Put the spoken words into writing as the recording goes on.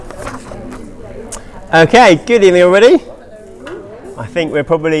Okay, good evening everybody. I think we're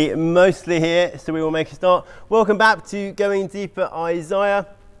probably mostly here, so we will make a start. Welcome back to Going Deeper Isaiah.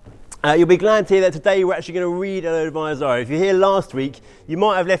 You'll be glad to hear that today we're actually going to read a load of Isaiah. If you're here last week, you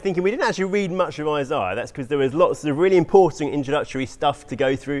might have left thinking we didn't actually read much of Isaiah. That's because there was lots of really important introductory stuff to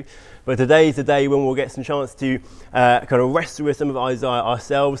go through. But today is the day when we'll get some chance to kind of wrestle with some of Isaiah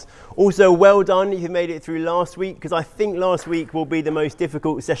ourselves. Also, well done if you made it through last week, because I think last week will be the most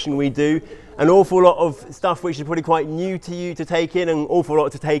difficult session we do. An awful lot of stuff which is probably quite new to you to take in, and an awful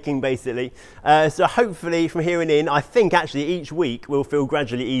lot to take in, basically. So hopefully from here on in, I think actually each week will feel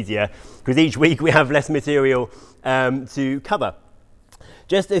gradually easier, because each week we have less material to cover.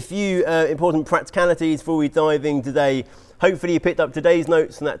 Just a few important practicalities before we dive in today. Hopefully you picked up today's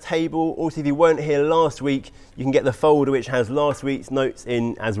notes on that table. Also, if you weren't here last week, you can get the folder which has last week's notes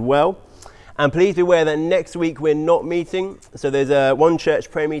in as well. And please be aware that next week we're not meeting. So there's a one church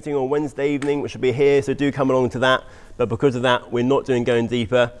prayer meeting on Wednesday evening, which will be here, so do come along to that. But because of that, we're not doing Going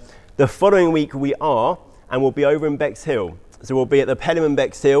Deeper. The following week we are, and we'll be over in Bexhill. So we'll be at the Pelham in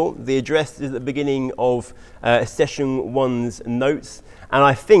Bexhill. The address is at the beginning of session one's notes. And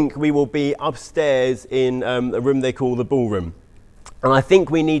I think we will be upstairs in a room they call the ballroom. And I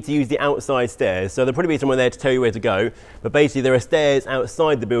think we need to use the outside stairs. So there'll probably be someone there to tell you where to go. But basically there are stairs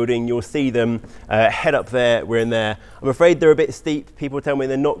outside the building. You'll see them. Head up there. We're in there. I'm afraid they're a bit steep. People tell me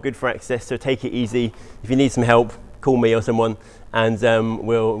they're not good for access. So take it easy. If you need some help, call me or someone. And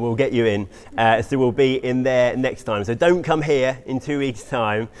we'll get you in. So we'll be in there next time. So don't come here in 2 weeks'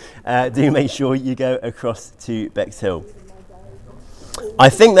 time. Do make sure you go across to Bexhill. I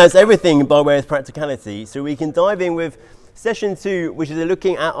think that's everything by way of practicality, so we can dive in with session 2, which is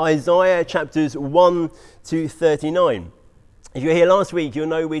looking at Isaiah chapters 1 to 39. If you were here last week, you'll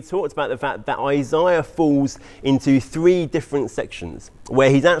know we talked about the fact that Isaiah falls into 3 different sections, where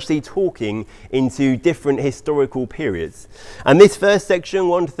he's actually talking into different historical periods. And this first section,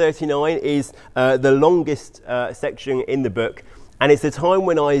 1 to 39, is the longest section in the book. And it's the time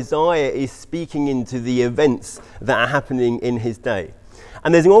when Isaiah is speaking into the events that are happening in his day.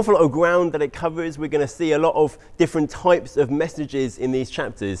 And there's an awful lot of ground that it covers. We're going to see a lot of different types of messages in these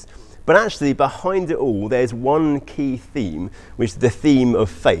chapters. But actually, behind it all, there's one key theme, which is the theme of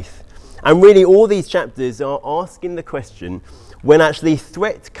faith. And really, all these chapters are asking the question, when actually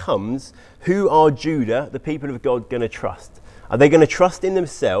threat comes, who are Judah, the people of God, going to trust? Are they going to trust in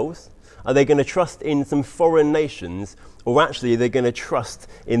themselves? Are they going to trust in some foreign nations? Or actually, are they going to trust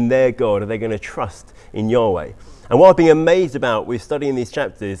in their God? Are they going to trust in Yahweh? And what I've been amazed about with studying these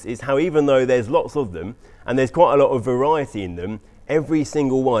chapters is how, even though there's lots of them, and there's quite a lot of variety in them, every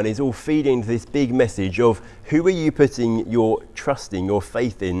single one is all feeding into this big message of who are you putting your trusting, your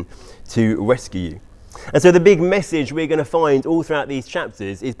faith in to rescue you. And so the big message we're going to find all throughout these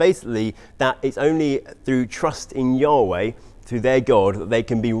chapters is basically that it's only through trust in Yahweh, through their God, that they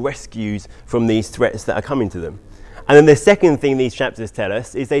can be rescued from these threats that are coming to them. And then the second thing these chapters tell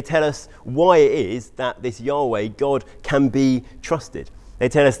us is they tell us why it is that this Yahweh, God, can be trusted. They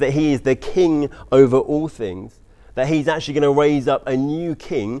tell us that he is the king over all things, that he's actually going to raise up a new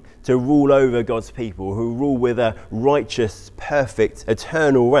king to rule over God's people, who rule with a righteous, perfect,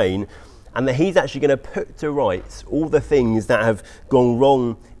 eternal reign, and that he's actually going to put to rights all the things that have gone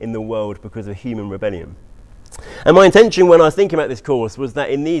wrong in the world because of human rebellion. And my intention when I was thinking about this course was that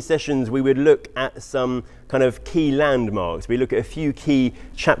in these sessions we would look at some kind of key landmarks. We look at a few key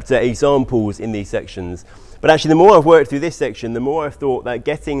chapter examples in these sections. But actually, the more I've worked through this section, the more I've thought that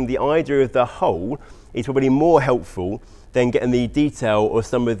getting the idea of the whole is probably more helpful than getting the detail of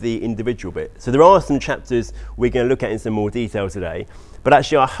some of the individual bits. So there are some chapters we're going to look at in some more detail today. But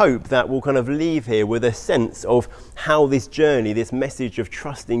actually, I hope that we'll kind of leave here with a sense of how this journey, this message of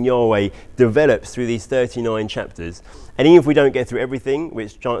trusting Yahweh, develops through these 39 chapters. And even if we don't get through everything,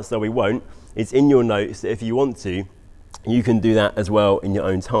 which chances are we won't, it's in your notes that if you want to, you can do that as well in your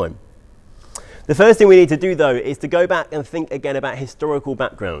own time. The first thing we need to do, though, is to go back and think again about historical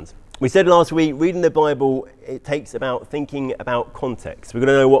background. We said last week, reading the Bible, it takes about thinking about context. We're going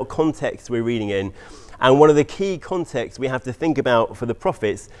to know what context we're reading in. And one of the key contexts we have to think about for the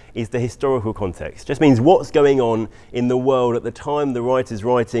prophets is the historical context. It just means what's going on in the world at the time the writer's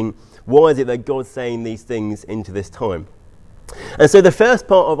writing. Why is it that God's saying these things into this time? And so the first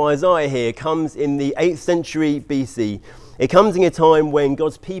part of Isaiah here comes in the 8th century BC. It comes in a time when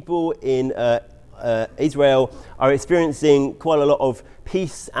God's people in Israel are experiencing quite a lot of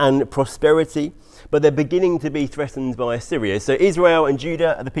peace and prosperity, but they're beginning to be threatened by Assyria. So Israel and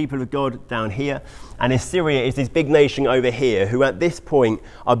Judah are the people of God down here, and Assyria is this big nation over here who at this point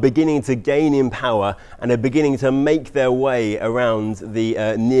are beginning to gain in power and are beginning to make their way around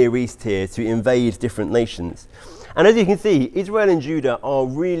the Near East here to invade different nations. And as you can see, Israel and Judah are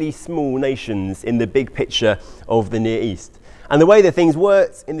really small nations in the big picture of the Near East. And the way that things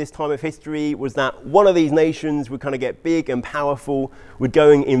worked in this time of history was that one of these nations would kind of get big and powerful, would go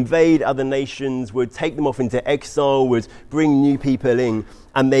and invade other nations, would take them off into exile, would bring new people in,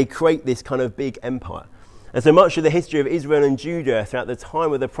 and they create this kind of big empire. And so much of the history of Israel and Judah throughout the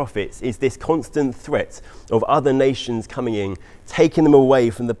time of the prophets is this constant threat of other nations coming in, taking them away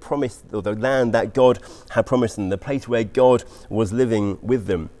from the promise or the land that God had promised them, the place where God was living with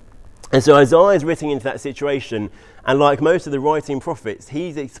them. And so Isaiah is written into that situation, and like most of the writing prophets,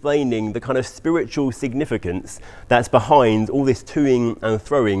 he's explaining the kind of spiritual significance that's behind all this toing and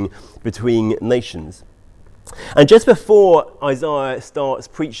throwing between nations. And just before Isaiah starts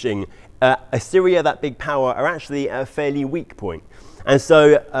preaching, Assyria, that big power, are actually at a fairly weak point. And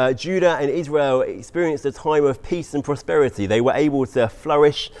so Judah and Israel experienced a time of peace and prosperity. They were able to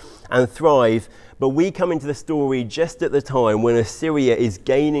flourish and thrive, but we come into the story just at the time when Assyria is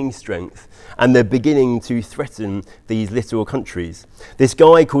gaining strength and they're beginning to threaten these little countries. This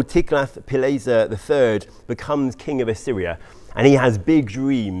guy called Tiglath-Pileser III becomes king of Assyria, and he has big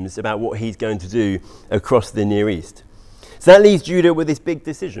dreams about what he's going to do across the Near East. So that leaves Judah with this big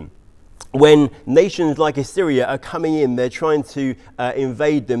decision. When nations like Assyria are coming in, they're trying to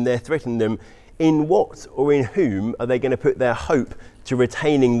invade them, they're threatening them, in what or in whom are they going to put their hope to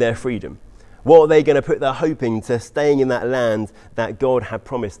retaining their freedom? What are they going to put their hope in to staying in that land that God had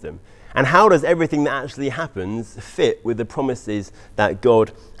promised them? And how does everything that actually happens fit with the promises that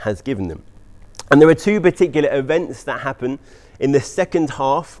God has given them? And there are two particular events that happen in the second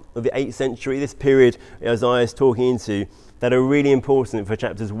half of the 8th century, this period Isaiah is talking into, that are really important for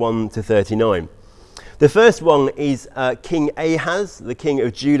chapters 1 to 39. The first one is King Ahaz, the king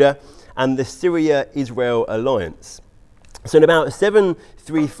of Judah, and the Syria-Israel alliance. So in about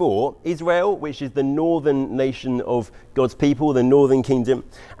 734, Israel, which is the northern nation of God's people, the northern kingdom,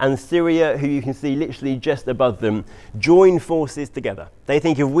 and Syria, who you can see literally just above them, join forces together. They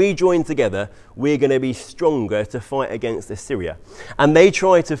think if we join together, we're going to be stronger to fight against Assyria. And they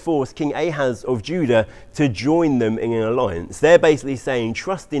try to force King Ahaz of Judah to join them in an alliance. They're basically saying,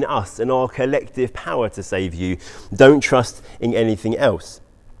 trust in us and our collective power to save you. Don't trust in anything else.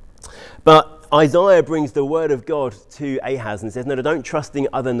 But Isaiah brings the word of God to Ahaz and says, no, don't trust in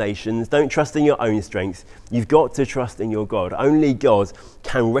other nations. Don't trust in your own strength. You've got to trust in your God. Only God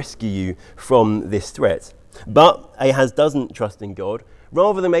can rescue you from this threat. But Ahaz doesn't trust in God.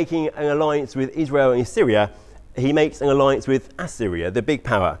 Rather than making an alliance with Israel and Syria, he makes an alliance with Assyria, the big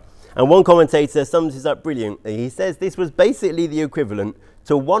power. And one commentator sums this up brilliantly. He says this was basically the equivalent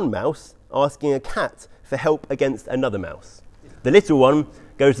to one mouse asking a cat for help against another mouse. The little one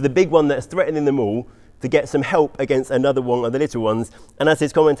goes to the big one that's threatening them all to get some help against another one of the little ones. And as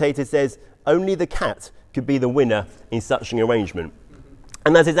his commentator says, only the cat could be the winner in such an arrangement.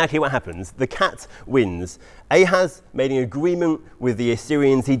 And that's exactly what happens. The cat wins. Ahaz made an agreement with the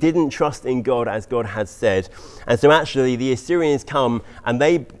Assyrians. He didn't trust in God as God had said. And so actually the Assyrians come and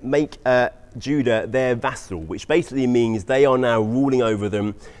they make Judah their vassal, which basically means they are now ruling over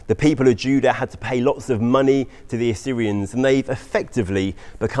them. The people of Judah had to pay lots of money to the Assyrians, and they've effectively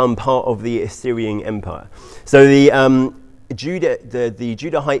become part of the Assyrian Empire. So the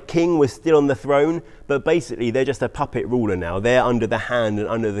Judahite king was still on the throne, but basically they're just a puppet ruler now. They're under the hand and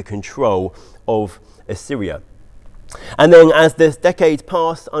under the control of Assyria. And then as the decades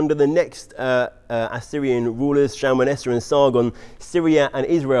pass, under the next Assyrian rulers, Shalmaneser and Sargon, Syria and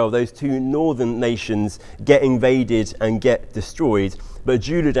Israel, those two northern nations, get invaded and get destroyed. But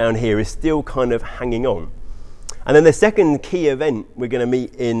Judah down here is still kind of hanging on. And then the second key event we're going to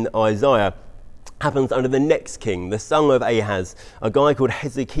meet in Isaiah happens under the next king, the son of Ahaz, a guy called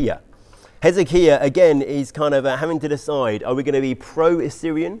Hezekiah. Hezekiah, again, is kind of having to decide, are we going to be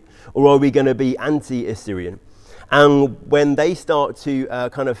pro-Assyrian or are we going to be anti-Assyrian? And when they start to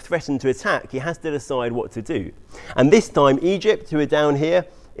kind of threaten to attack, he has to decide what to do. And this time, Egypt, who are down here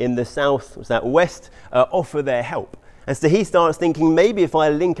in the west, offer their help. And so he starts thinking, maybe if I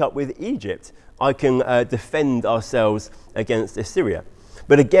link up with Egypt, I can defend ourselves against Assyria.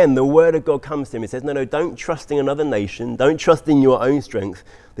 But again, the word of God comes to him. It says, no, don't trust in another nation. Don't trust in your own strength.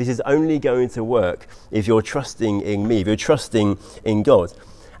 This is only going to work if you're trusting in me, if you're trusting in God.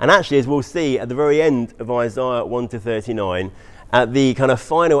 And actually, as we'll see at the very end of Isaiah 1 to 39, at the kind of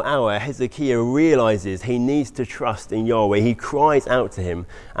final hour, Hezekiah realizes he needs to trust in Yahweh. He cries out to him,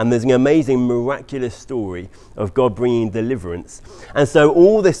 and there's an amazing, miraculous story of God bringing deliverance. And so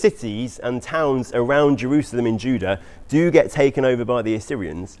all the cities and towns around Jerusalem in Judah do get taken over by the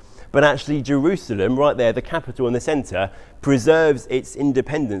Assyrians, but actually Jerusalem, right there, the capital in the center, preserves its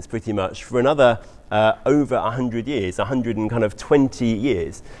independence pretty much for another over 100 years, 120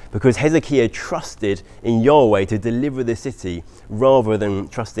 years, because Hezekiah trusted in Yahweh to deliver the city rather than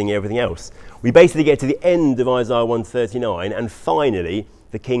trusting everything else. We basically get to the end of Isaiah 139, and finally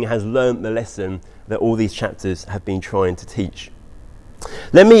the king has learnt the lesson that all these chapters have been trying to teach.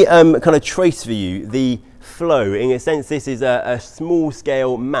 Let me kind of trace for you the flow. In a sense, this is a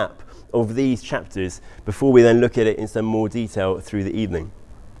small-scale map of these chapters before we then look at it in some more detail through the evening.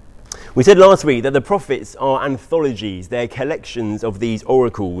 We said last week that the prophets are anthologies. They're collections of these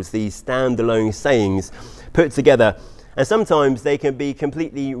oracles, these standalone sayings put together. And sometimes they can be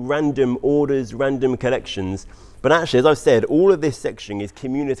completely random orders, random collections. But actually, as I've said, all of this section is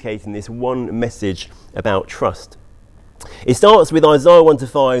communicating this one message about trust. It starts with Isaiah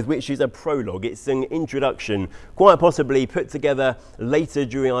 1-5, which is a prologue. It's an introduction, quite possibly put together later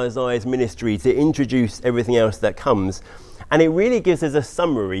during Isaiah's ministry to introduce everything else that comes. And it really gives us a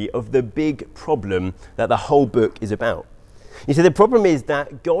summary of the big problem that the whole book is about. You see, the problem is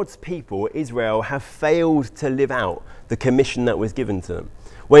that God's people, Israel, have failed to live out the commission that was given to them.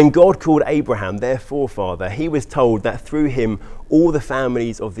 When God called Abraham, their forefather, he was told that through him all the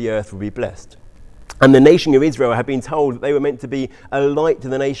families of the earth would be blessed. And the nation of Israel had been told that they were meant to be a light to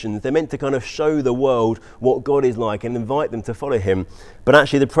the nations. They're meant to kind of show the world what God is like and invite them to follow him. But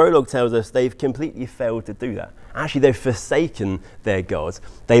actually the prologue tells us they've completely failed to do that. Actually, they've forsaken their God.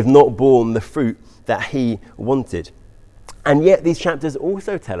 They've not borne the fruit that he wanted. And yet these chapters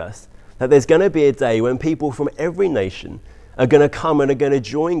also tell us that there's going to be a day when people from every nation are going to come and are going to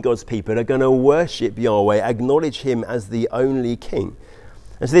join God's people, are going to worship Yahweh, acknowledge him as the only king.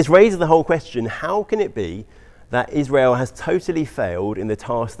 And so this raises the whole question, how can it be that Israel has totally failed in the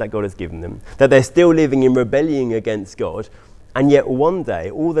task that God has given them, that they're still living in rebellion against God, and yet one day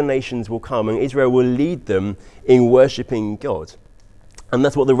all the nations will come and Israel will lead them in worshipping God? And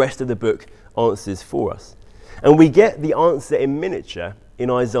that's what the rest of the book answers for us. And we get the answer in miniature in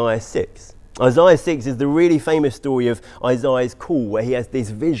Isaiah 6. Isaiah 6 is the really famous story of Isaiah's call, where he has this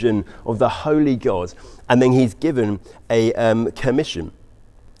vision of the holy God, and then he's given a commission.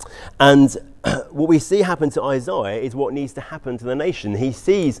 And what we see happen to Isaiah is what needs to happen to the nation. He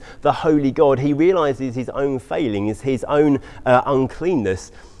sees the holy God. He realizes his own failings, his own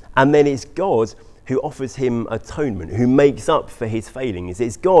uncleanness. And then it's God who offers him atonement, who makes up for his failings.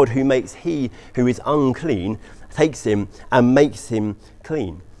 It's God who makes he who is unclean, takes him and makes him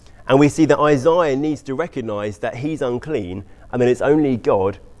clean. And we see that Isaiah needs to recognize that he's unclean, and then it's only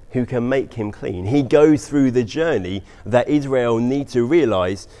God who can make him clean. He goes through the journey that Israel need to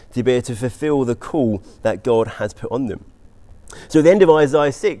realize to be able to fulfill the call that God has put on them. So at the end of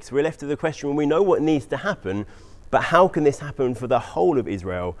Isaiah 6, we're left with the question, when we know what needs to happen, but how can this happen for the whole of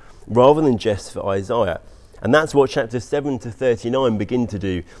Israel rather than just for Isaiah? And that's what chapters 7 to 39 begin to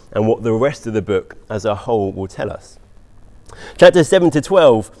do, and what the rest of the book as a whole will tell us. Chapters 7 to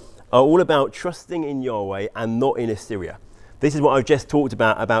 12 are all about trusting in Yahweh and not in Assyria. This is what I've just talked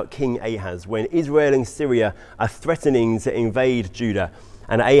about King Ahaz, when Israel and Syria are threatening to invade Judah.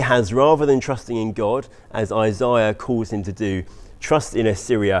 And Ahaz, rather than trusting in God, as Isaiah calls him to do, trusts in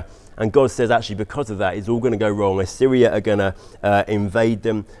Assyria. And God says, actually, because of that, it's all going to go wrong. Assyria are going to invade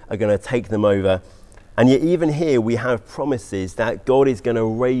them, are going to take them over. And yet even here we have promises that God is going to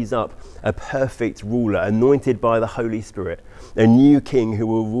raise up a perfect ruler, anointed by the Holy Spirit, a new king who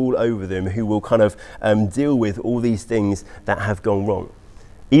will rule over them, who will kind of deal with all these things that have gone wrong.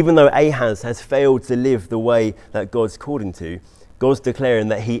 Even though Ahaz has failed to live the way that God's called him to, God's declaring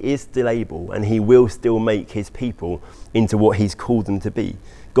that he is still able and he will still make his people into what he's called them to be.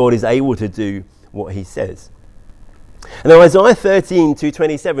 God is able to do what he says. And then Isaiah 13 to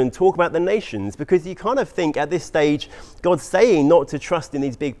 27 talk about the nations, because you kind of think at this stage God's saying not to trust in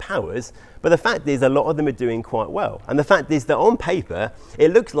these big powers, but the fact is a lot of them are doing quite well. And the fact is that on paper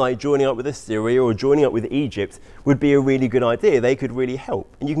it looks like joining up with Assyria or joining up with Egypt would be a really good idea. They could really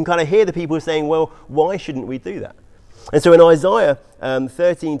help. And you can kind of hear the people saying, well, why shouldn't we do that? And so in Isaiah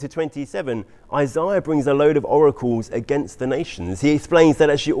 13 to 27, Isaiah brings a load of oracles against the nations. He explains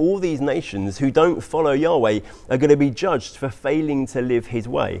that actually all these nations who don't follow Yahweh are going to be judged for failing to live his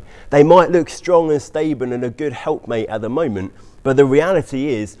way. They might look strong and stable and a good helpmate at the moment, but the reality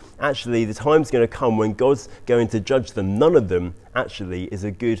is actually the time's going to come when God's going to judge them. None of them actually is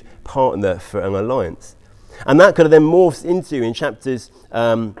a good partner for an alliance. And that kind of then morphs into, in chapters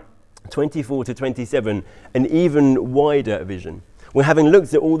 24 to 27, an even wider vision. Well, having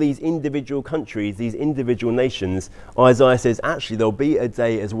looked at all these individual countries, these individual nations, Isaiah says, actually, there'll be a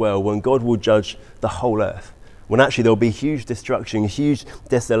day as well when God will judge the whole earth. When actually there'll be huge destruction, huge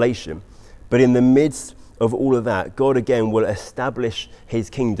desolation. But in the midst of all of that, God again will establish his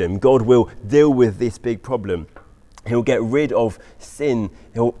kingdom. God will deal with this big problem. He'll get rid of sin.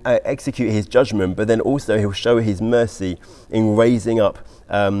 He'll execute his judgment, but then also he'll show his mercy in raising up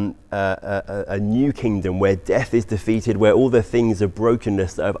a new kingdom where death is defeated, where all the things of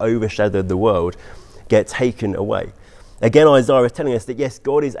brokenness that have overshadowed the world get taken away. Again, Isaiah is telling us that yes,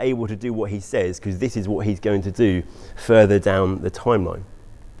 God is able to do what he says, because this is what he's going to do further down the timeline.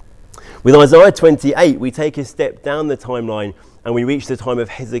 With Isaiah 28, we take a step down the timeline and we reach the time of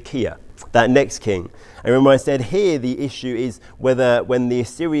Hezekiah, that next king. And remember I said here the issue is whether when the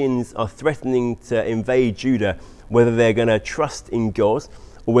Assyrians are threatening to invade Judah, whether they're going to trust in God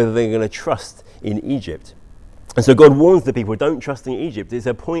or whether they're going to trust in Egypt. And so God warns the people, don't trust in Egypt. It's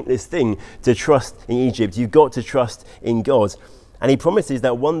a pointless thing to trust in Egypt. You've got to trust in God. And he promises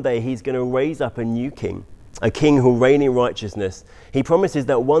that one day he's going to raise up a new king, a king who'll reign in righteousness. He promises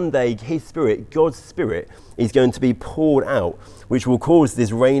that one day his spirit, God's spirit, is going to be poured out, which will cause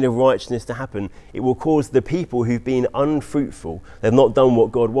this reign of righteousness to happen. It will cause the people who've been unfruitful, they've not done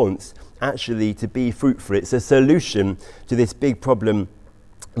what God wants, actually to be fruitful. It's a solution to this big problem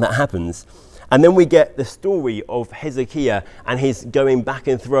that happens. And then we get the story of Hezekiah and his going back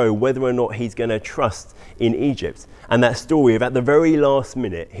and throw whether or not he's going to trust in Egypt. And that story of at the very last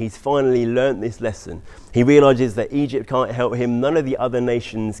minute, he's finally learnt this lesson. He realizes that Egypt can't help him. None of the other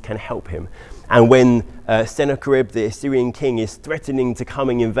nations can help him. And when Sennacherib, the Assyrian king, is threatening to come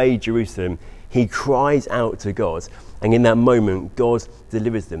and invade Jerusalem, he cries out to God. And in that moment, God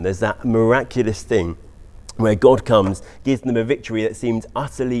delivers them. There's that miraculous thing where God comes, gives them a victory that seemed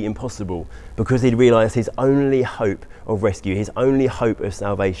utterly impossible because he'd realised his only hope of rescue, his only hope of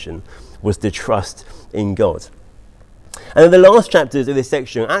salvation was to trust in God. And then the last chapters of this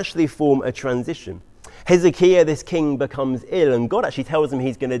section actually form a transition. Hezekiah, this king, becomes ill and God actually tells him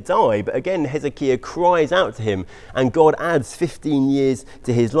he's going to die. But again, Hezekiah cries out to him and God adds 15 years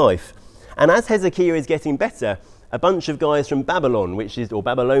to his life. And as Hezekiah is getting better, a bunch of guys from Babylon, or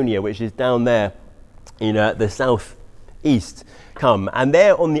Babylonia, which is down there in the southeast, come. And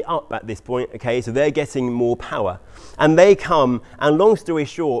they're on the up at this point, okay, so they're getting more power. And they come, and long story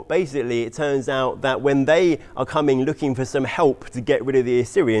short, basically it turns out that when they are coming looking for some help to get rid of the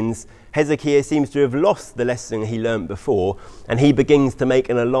Assyrians, Hezekiah seems to have lost the lesson he learnt before, and he begins to make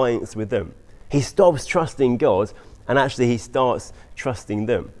an alliance with them. He stops trusting God, and actually he starts trusting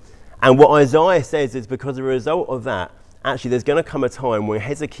them. And what Isaiah says is because as a result of that, actually there's going to come a time when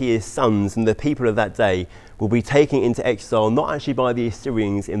Hezekiah's sons and the people of that day will be taken into exile, not actually by the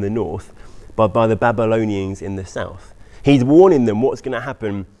Assyrians in the north, but by the Babylonians in the south. He's warning them what's going to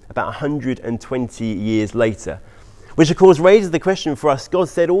happen about 120 years later, which of course raises the question for us. God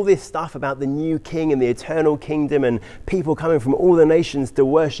said all this stuff about the new king and the eternal kingdom and people coming from all the nations to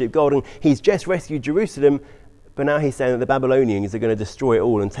worship God, and he's just rescued Jerusalem, but now he's saying that the Babylonians are going to destroy it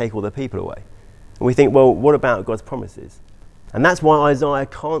all and take all the people away. And we think, well, what about God's promises? And that's why Isaiah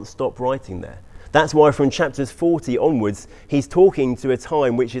can't stop writing there. That's why from chapters 40 onwards, he's talking to a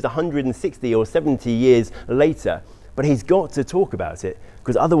time which is 160 or 70 years later. But he's got to talk about it,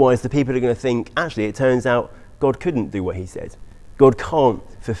 because otherwise the people are going to think, actually, it turns out God couldn't do what he said. God can't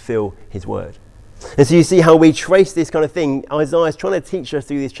fulfill his word. And so you see how we trace this kind of thing. Isaiah's trying to teach us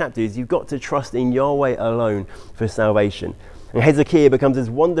through these chapters, you've got to trust in Yahweh alone for salvation. And Hezekiah becomes this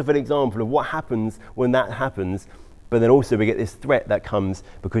wonderful example of what happens when that happens, but then also we get this threat that comes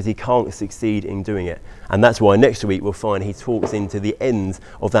because he can't succeed in doing it. And that's why next week we'll find he talks into the end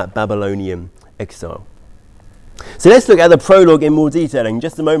of that Babylonian exile. So let's look at the prologue in more detail. In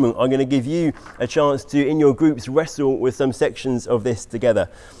just a moment, I'm going to give you a chance to, in your groups, wrestle with some sections of this together.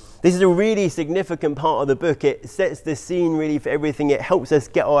 This is a really significant part of the book. It sets the scene really for everything. It helps us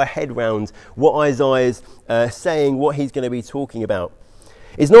get our head round what Isaiah's saying, what he's going to be talking about.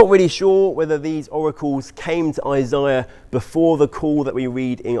 It's not really sure whether these oracles came to Isaiah before the call that we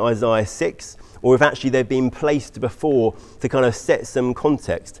read in Isaiah 6, or if actually they've been placed before to kind of set some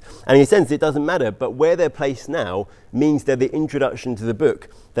context. And in a sense, it doesn't matter, but where they're placed now means they're the introduction to the book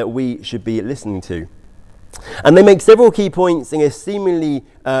that we should be listening to. And they make several key points in a seemingly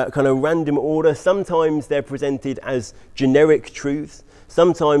kind of random order. Sometimes they're presented as generic truths.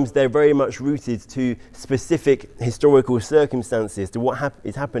 Sometimes they're very much rooted to specific historical circumstances, to what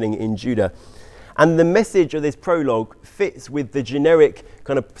is happening in Judah. And the message of this prologue fits with the generic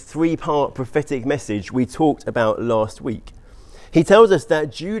kind of three-part prophetic message we talked about last week. He tells us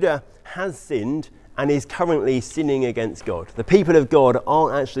that Judah has sinned and is currently sinning against God. The people of God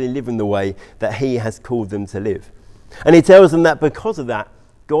aren't actually living the way that he has called them to live. And he tells them that because of that,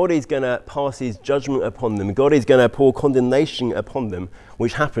 God is going to pass his judgment upon them. God is going to pour condemnation upon them,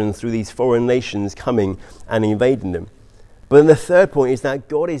 which happens through these foreign nations coming and invading them. But then the third point is that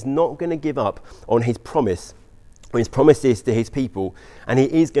God is not going to give up on his promise, or his promises to his people, and he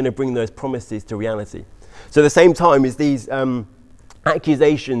is going to bring those promises to reality. So at the same time as these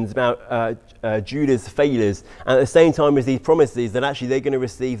accusations about Judah's failures, and at the same time as these promises that actually they're going to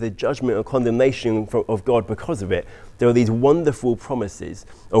receive the judgment and condemnation of God because of it, there are these wonderful promises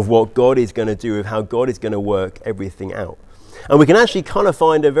of what God is going to do, of how God is going to work everything out. And we can actually kind of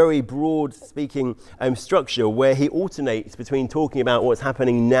find a very broad speaking structure where he alternates between talking about what's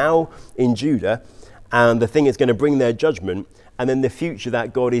happening now in Judah and the thing that's going to bring their judgment, and then the future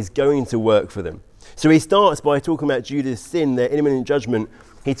that God is going to work for them. So he starts by talking about Judah's sin, their imminent judgment.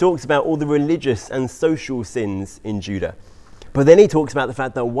 He talks about all the religious and social sins in Judah. But then he talks about the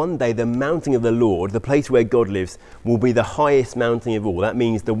fact that one day the mountain of the Lord, the place where God lives, will be the highest mountain of all. That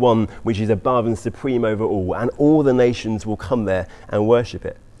means the one which is above and supreme over all. And all the nations will come there and worship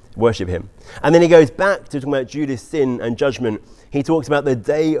him. And then he goes back to talking about Judah's sin and judgment. He talks about the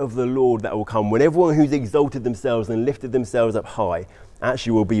day of the Lord that will come, when everyone who's exalted themselves and lifted themselves up high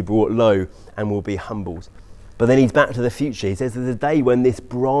actually will be brought low and will be humbled. But then he's back to the future. He says there's a day when this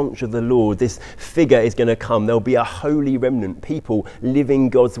branch of the Lord, this figure is going to come. There'll be a holy remnant, people living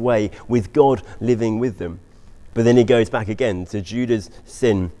God's way, with God living with them. But then he goes back again to Judah's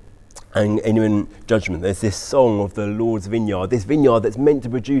sin and imminent judgment. There's this song of the Lord's vineyard, this vineyard that's meant to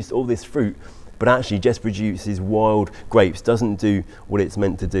produce all this fruit, but actually just produces wild grapes, doesn't do what it's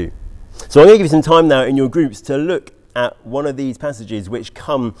meant to do. So I'm going to give you some time now in your groups to look at one of these passages which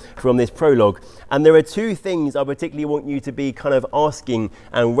come from this prologue. And there are two things I particularly want you to be kind of asking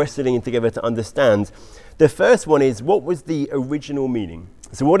and wrestling together to understand. The first one is, what was the original meaning?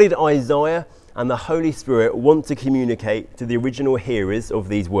 So what did Isaiah and the Holy Spirit want to communicate to the original hearers of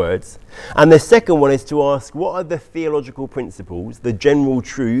these words? And the second one is to ask, what are the theological principles, the general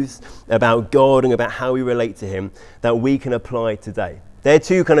truths about God and about how we relate to him that we can apply today? They're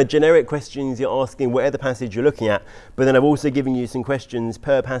two kind of generic questions you're asking whatever passage you're looking at, but then I've also given you some questions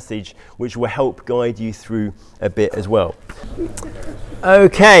per passage which will help guide you through a bit as well.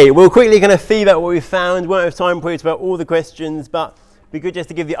 Okay, we'll quickly kind of feedback what we found. Won't have time for you to about all the questions, but it'd be good just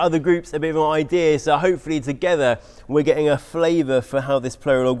to give the other groups a bit of an idea. So hopefully together we're getting a flavour for how this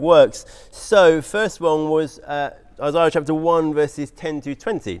prologue works. So first one was Isaiah chapter 1 verses 10 to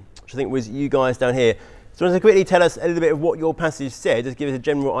 20, which I think was you guys down here. So I want to quickly tell us a little bit of what your passage said, just give us a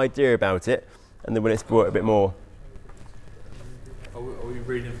general idea about it, and then we'll explore it a bit more. Are we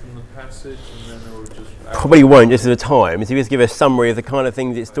reading from the passage and then or just... Probably won't, just at a time. So you just give a summary of the kind of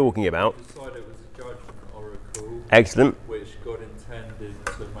things it's talking about. I decided it was a judgment oracle. Excellent. Which God intended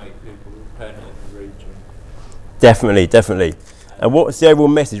to make people repent in the region. Definitely. And what's the overall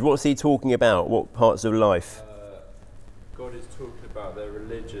message? What's he talking about? What parts of life? God is talking about their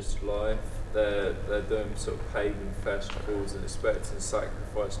religious life. They're doing sort of pagan festivals and expecting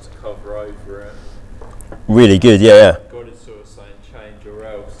sacrifice to cover over it. Really good, yeah. God is sort of saying change or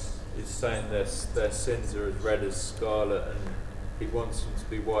else. He's saying their sins are as red as scarlet and he wants them to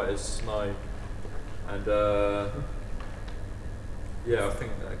be white as snow. And I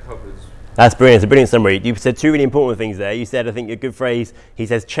think that covers. That's brilliant. It's a brilliant summary. You said two really important things there. You said, I think, a good phrase, he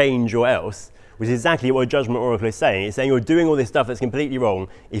says change or else, which is exactly what a judgment oracle is saying. It's saying you're doing all this stuff that's completely wrong.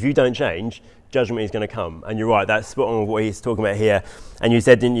 If you don't change, judgment is going to come. And you're right, that's spot on with what he's talking about here. And you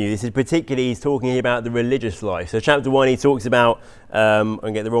said, didn't you, this is particularly, he's talking here about the religious life. So chapter 1, he talks about, I'm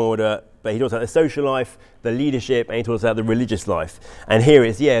going to get the wrong order, but he talks about the social life, the leadership, and he talks about the religious life. And here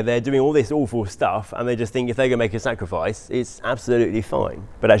it's, they're doing all this awful stuff, and they just think if they're going to make a sacrifice, it's absolutely fine.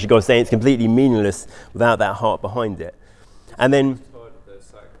 But actually God's saying it's completely meaningless without that heart behind it. And then...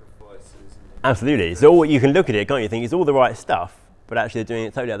 Absolutely. So all you can look at it, can't you? Think it's all the right stuff, but actually they're doing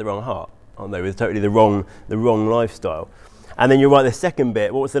it totally out of the wrong heart, aren't they? With totally the wrong lifestyle. And then you're right. The second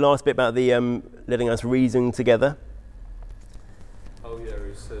bit. What was the last bit about the letting us reason together? Oh yeah,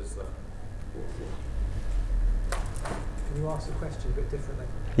 he says that. Can you ask the question a bit differently?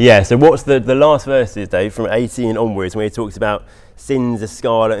 Yeah. So what's the last verses, Dave, from 18 onwards, when he talks about sins as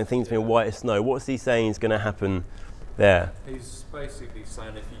scarlet and things being white as snow? What's he saying is going to happen there? He's basically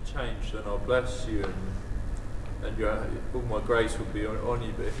saying if you change then I'll bless you and all my grace will be on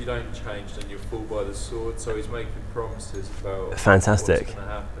you, but if you don't change then you'll fall by the sword. So he's making promises about Fantastic. what's going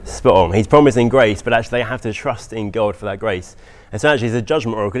to happen. Spot on. He's promising grace, but actually they have to trust in God for that grace. And so actually it's a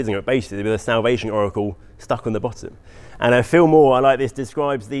judgment oracle, isn't it? Basically with a salvation oracle stuck on the bottom. And Phil Moore, I like this,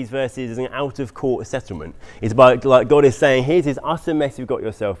 describes these verses as an out-of-court settlement. It's about, like, God is saying, here's this utter mess you've got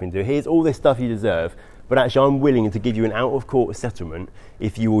yourself into, here's all this stuff you deserve, but actually I'm willing to give you an out-of-court settlement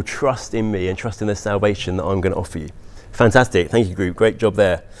if you will trust in me and trust in the salvation that I'm going to offer you. Fantastic. Thank you, group. Great job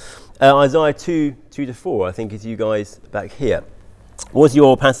there. Isaiah 2:2-4, I think, is you guys back here. What's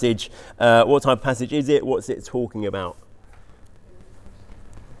your passage? What type of passage is it? What's it talking about?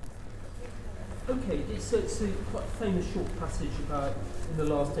 Okay, it's a quite famous short passage about in the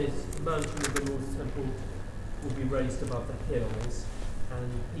last days the mountain of the Lord's temple will be raised above the hills,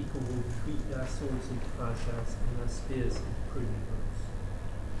 and people will beat their swords into plowshares and their spears into pruning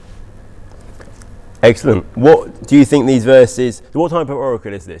hooks. Excellent. What do you think these verses, what type of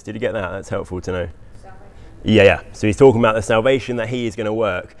oracle is this? Did you get that? That's helpful to know. Salvation. Yeah. So he's talking about the salvation that he is going to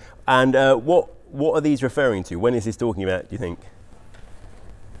work. And what are these referring to? When is this talking about, do you think?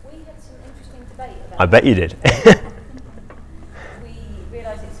 We had some interesting debate about I bet you did. We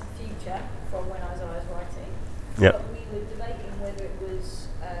realise it's a future from when Isaiah's writing. Yep. But we were debating whether it was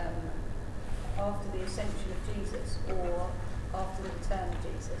after the ascension of Jesus or after the return of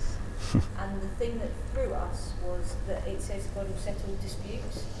Jesus. And the thing that threw us was that it says God will settle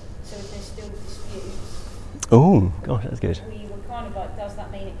disputes. So if there's still disputes, Oh, gosh, that's good. we were kind of like, does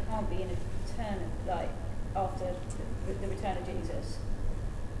that mean it can't be in a return, like after the return of Jesus?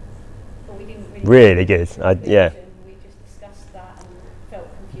 But we didn't Really good. Yeah. We just discussed that and felt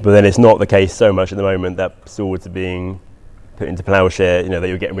confused. But then it's not the case so much at the moment that swords are being put into plowshare, that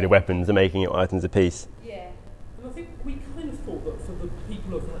you're getting rid of weapons and making it items of peace. Yeah. And I think we kind of thought that for the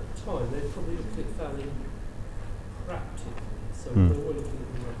people of that time, they probably looked at it fairly practically. So they were looking at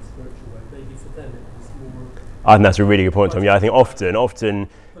it in a spiritual way. Maybe for them it was more I think that's a really good point, Tom. Yeah, I think often,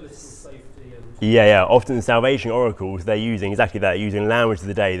 political safety and often salvation oracles, they're using exactly that, using language of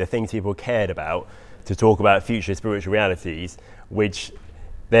the day, the things people cared about, to talk about future spiritual realities, which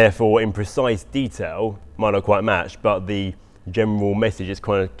therefore in precise detail might not quite match, but the general message it's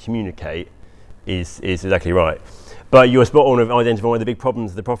trying to communicate is exactly right. But you're spot on of identifying one of the big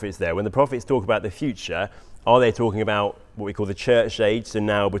problems of the prophets there. When the prophets talk about the future, are they talking about what we call the church age, so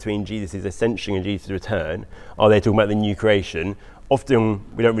now between Jesus' ascension and Jesus' return? Are they talking about the new creation?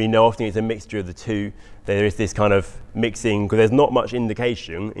 Often, we don't really know, often it's a mixture of the two. There is this kind of mixing, because there's not much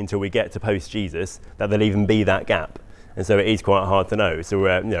indication until we get to post-Jesus that there'll even be that gap. And so it is quite hard to know. So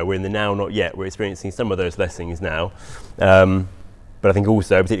we're in the now, not yet. We're experiencing some of those blessings now. But I think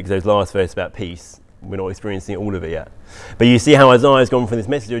also, particularly because those last verses about peace, we're not experiencing all of it yet. But you see how Isaiah has gone from this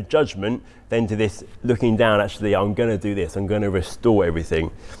message of judgment then to this looking down, actually, I'm going to do this, I'm going to restore everything.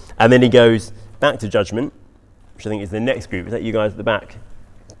 And then he goes back to judgment, which I think is the next group. Is that you guys at the back?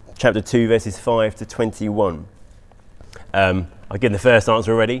 Chapter 2, verses 5-21. I've given the first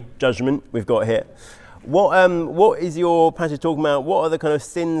answer already. Judgment, we've got here. What is your passage talking about? What are the kind of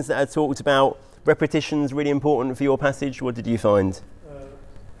sins that are talked about? Repetitions really important for your passage. What did you find?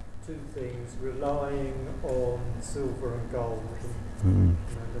 Two things: relying on silver and gold, and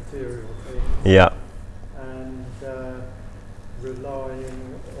material things, Yeah. and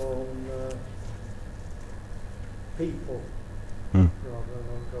relying on people rather than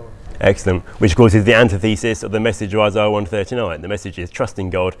on God. Excellent. Which, of course, is the antithesis of the message of Isaiah 139. The message is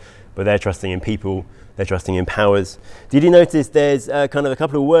trusting God, but they're trusting in people, they're trusting in powers. Did you notice there's kind of a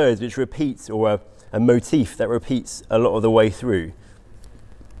couple of words which repeats, or a motif that repeats a lot of the way through?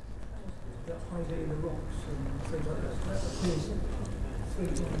 hiding in the rocks and things like that. That appears 3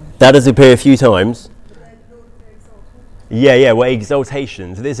 times. That does appear a few times. Yeah, well,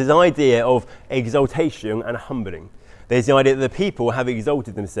 exaltation. So there's this idea of exaltation and humbling. There's the idea that the people have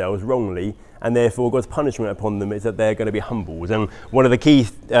exalted themselves wrongly, and therefore God's punishment upon them is that they're going to be humbled. And one of the key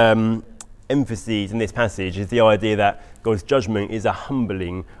emphases in this passage is the idea that God's judgment is a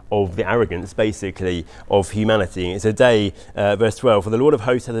humbling of the arrogance, basically, of humanity. It's a day, verse 12, for the Lord of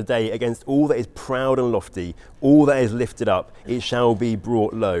hosts has a day against all that is proud and lofty, all that is lifted up, it shall be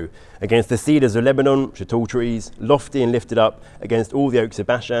brought low. Against the cedars of Lebanon, which are tall trees, lofty and lifted up, against all the oaks of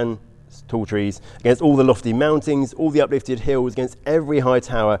Bashan, tall trees, against all the lofty mountains, all the uplifted hills, against every high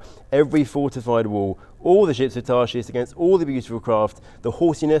tower, every fortified wall, all the ships of Tarshish, against all the beautiful craft, the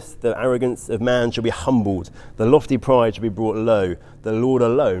haughtiness, the arrogance of man shall be humbled, the lofty pride shall be brought low, the Lord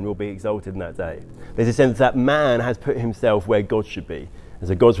alone will be exalted in that day. There's a sense that man has put himself where God should be. And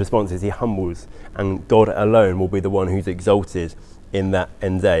so God's response is he humbles, and God alone will be the one who's exalted in that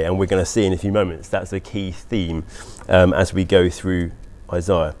end day. And we're going to see in a few moments that's a key theme as we go through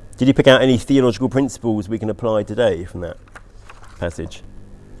Isaiah. Did you pick out any theological principles we can apply today from that passage?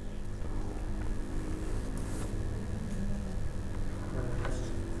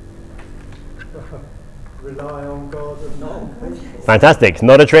 rely on God and not on people. Fantastic.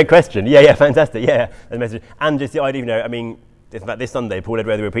 Not a trick question. Yeah, fantastic. Yeah, the message. And just the idea, in fact, this Sunday, Paul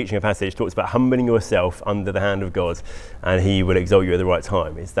Edward, we're preaching a passage, talks about humbling yourself under the hand of God, and he will exalt you at the right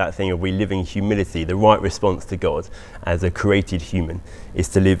time. It's that thing of we live in humility. The right response to God as a created human is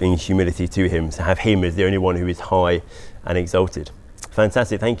to live in humility to him, to have him as the only one who is high and exalted.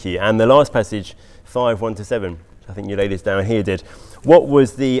 Fantastic, thank you. And the last passage, 5:1-7, I think you laid this down here, did. What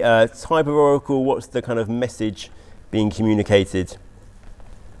was the type of oracle? What's the kind of message being communicated?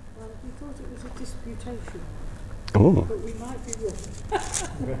 Well, we thought it was a disputation, Ooh. but we might be wrong.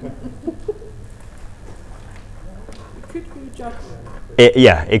 It could be a judgment.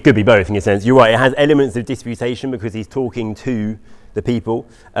 It could be both in a sense. You're right, it has elements of disputation because he's talking to the people,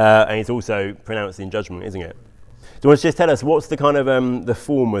 and he's also pronouncing judgment, isn't it? Do you want to just tell us what's the kind of the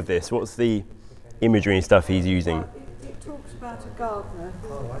form of this? What's the imagery and stuff he's using? Well, it talks about a gardener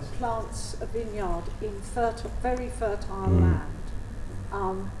who plants a vineyard in very fertile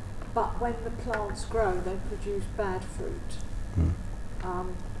land, but when the plants grow, they produce bad fruit.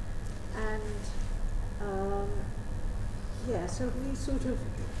 So we sort of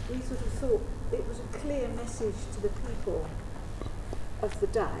thought it was a clear message to the people of the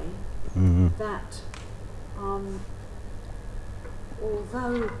day that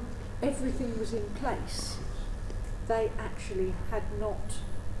although everything was in place, they actually had not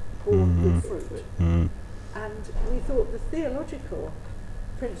borne good fruit. And we thought the theological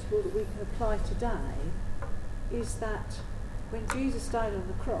principle that we can apply today is that when Jesus died on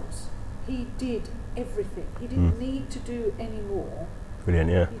the cross, he did everything. He didn't need to do any more. Brilliant,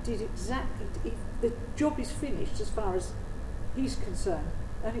 yeah. He did exactly, the job is finished as far as he's concerned,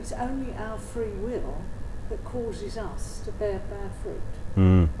 and it's only our free will that causes us to bear bad fruit.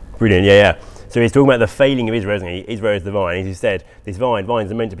 Brilliant, yeah. So he's talking about the failing of Israel, isn't he? Israel is the vine. As he said, these vines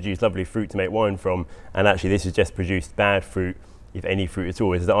are meant to produce lovely fruit to make wine from, and actually this has just produced bad fruit, if any fruit at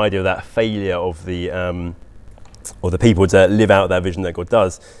all. It's the idea of that failure of the people to live out that vision that God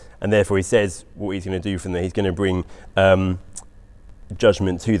does. And therefore he says what he's going to do from there. He's going to bring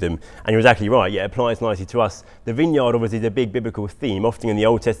judgment to them. And you're exactly right, yeah, it applies nicely to us. The vineyard obviously is a big biblical theme. Often in the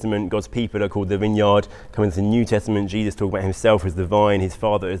Old Testament, God's people are called the vineyard. Coming to the New Testament, Jesus talks about himself as the vine, his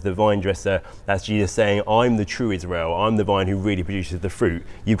Father as the vine dresser. That's Jesus saying, I'm the true Israel. I'm the vine who really produces the fruit.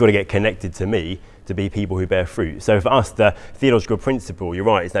 You've got to get connected to me to be people who bear fruit. So for us, the theological principle, you're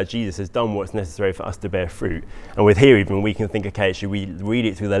right, is that Jesus has done what's necessary for us to bear fruit. And with here even, we can think, okay, should we read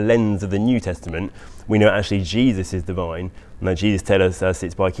it through the lens of the New Testament? We know actually Jesus is the vine, and that Jesus tells us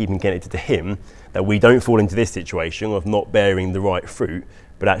it's by keeping connected to him that we don't fall into this situation of not bearing the right fruit,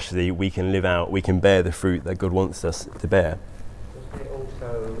 but actually we can live out, we can bear the fruit that God wants us to bear. Doesn't it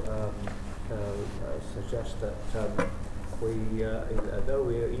also suggest that though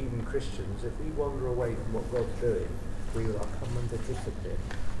we are even Christians, if we wander away from what God's doing, we will come under discipline,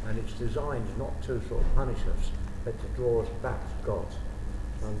 and it's designed not to sort of punish us, but to draw us back to God.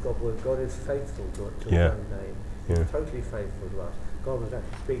 And God is faithful to his own name. He's totally faithful to us. God was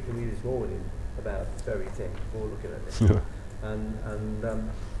actually speaking to me this morning about this very thing. We're looking at this, and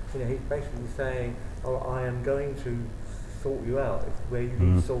he's basically saying, "Oh, I am going to sort you out where you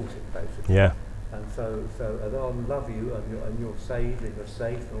need sorted, basically." Yeah. And so although I love you and you're saved and you're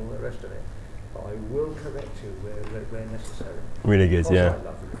safe and all the rest of it, but I will correct you where necessary. Really good, Because yeah. I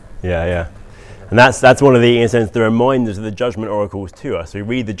love you. Yeah. And that's one of the, in a sense, the reminders of the judgment oracles to us. We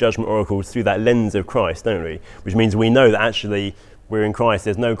read the judgment oracles through that lens of Christ, don't we? Which means we know that actually we're in Christ,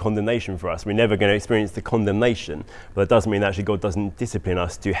 there's no condemnation for us. We're never going to experience the condemnation, but that doesn't mean that actually God doesn't discipline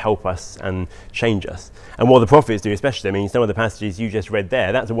us to help us and change us. And what the prophets do especially, I mean, some of the passages you just read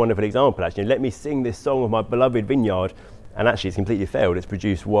there, that's a wonderful example actually. Let me sing this song of my beloved vineyard, and actually it's completely failed. It's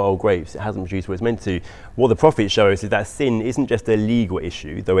produced wild grapes. It hasn't produced what it's meant to. What the prophets show us is that sin isn't just a legal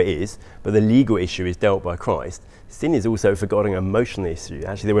issue, though it is, but the legal issue is dealt by Christ. Sin is also for God an emotional issue.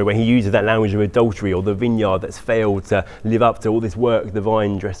 Actually, the way he uses that language of adultery or the vineyard that's failed to live up to all this work the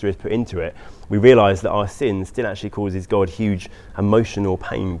vine dresser has put into it, we realise that our sin still actually causes God huge emotional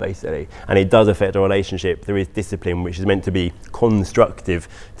pain, basically. And it does affect our relationship. There is discipline, which is meant to be constructive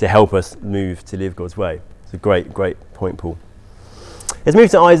to help us move to live God's way. It's a great point, Paul. Let's move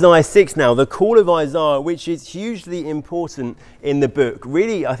to Isaiah 6 now. The call of Isaiah, which is hugely important in the book,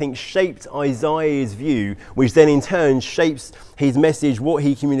 really, I think, shaped Isaiah's view, which then in turn shapes his message, what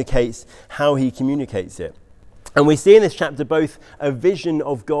he communicates, how he communicates it. And we see in this chapter both a vision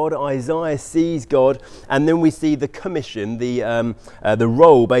of God. Isaiah sees God, and then we see the commission, the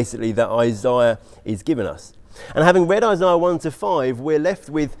role, basically, that Isaiah is given us. And having read Isaiah 1 to 5, we're left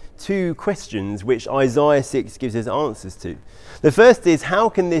with two questions which Isaiah 6 gives us answers to. The first is, how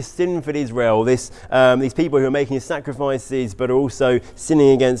can this sinful Israel, these people who are making sacrifices but are also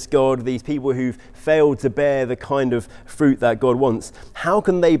sinning against God, these people who've failed to bear the kind of fruit that God wants, how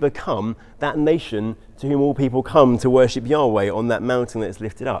can they become that nation to whom all people come to worship Yahweh on that mountain that's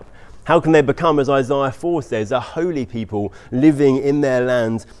lifted up? How can they become, as Isaiah 4 says, a holy people living in their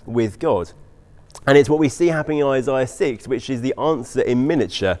land with God? And it's what we see happening in Isaiah 6, which is the answer in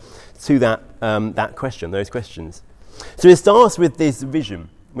miniature to that question, those questions. So it starts with this vision,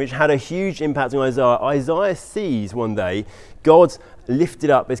 which had a huge impact on Isaiah. Isaiah sees one day God lifted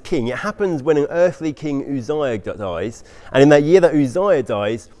up as king. It happens when an earthly king Uzziah dies, and in that year that Uzziah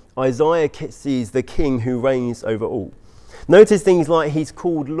dies, Isaiah sees the king who reigns over all. Notice things like he's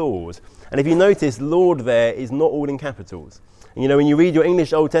called Lord, and if you notice, Lord there is not all in capitals. And when you read your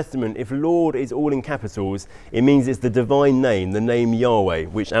English Old Testament, if Lord is all in capitals, it means it's the divine name, the name Yahweh,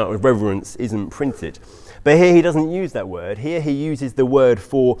 which out of reverence isn't printed. But here he doesn't use that word. Here he uses the word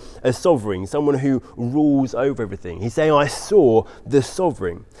for a sovereign, someone who rules over everything. He's saying, I saw the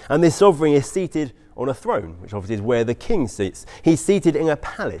sovereign. And this sovereign is seated on a throne, which obviously is where the king sits. He's seated in a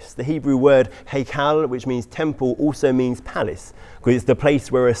palace. The Hebrew word heikal, which means temple, also means palace, because it's the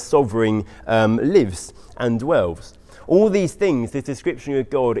place where a sovereign lives and dwells. All these things, this description of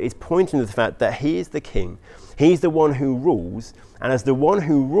God is pointing to the fact that he is the king. He's the one who rules, and as the one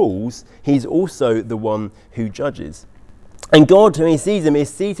who rules, he's also the one who judges. And God, when he sees him, is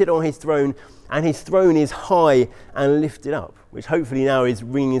seated on his throne, and his throne is high and lifted up, which hopefully now is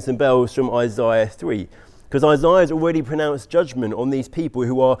ringing some bells from Isaiah 3. Because Isaiah has already pronounced judgment on these people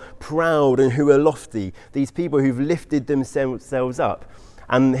who are proud and who are lofty, these people who've lifted themselves up.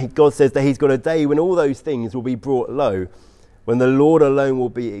 And God says that he's got a day when all those things will be brought low, when the Lord alone will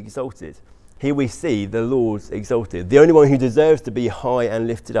be exalted. Here we see the Lord's exalted, the only one who deserves to be high and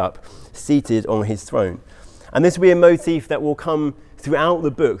lifted up, seated on his throne. And this will be a motif that will come throughout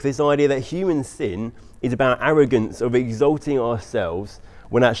the book, this idea that human sin is about arrogance of exalting ourselves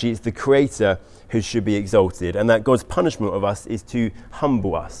when actually it's the Creator who should be exalted, and that God's punishment of us is to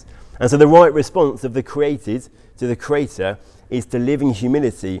humble us. And so the right response of the created to the Creator is to live in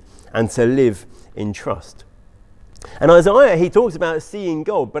humility and to live in trust. And Isaiah, he talks about seeing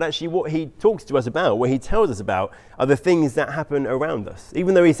God, but actually what he talks to us about, what he tells us about, are the things that happen around us.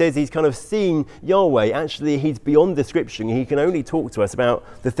 Even though he says he's kind of seeing Yahweh, actually he's beyond description. He can only talk to us about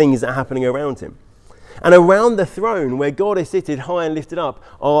the things that are happening around him. And around the throne, where God is seated high and lifted up,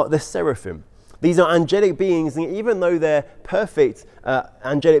 are the seraphim. These are angelic beings, and even though they're perfect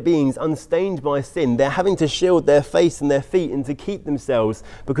angelic beings, unstained by sin, they're having to shield their face and their feet and to keep themselves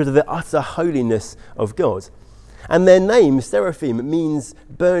because of the utter holiness of God. And their name, seraphim, means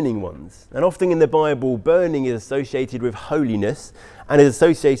burning ones. And often in the Bible, burning is associated with holiness and is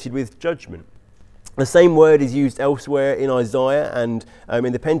associated with judgment. The same word is used elsewhere in Isaiah and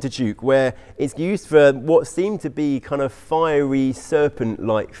in the Pentateuch, where it's used for what seem to be kind of fiery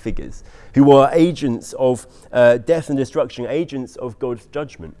serpent-like figures who are agents of death and destruction, agents of God's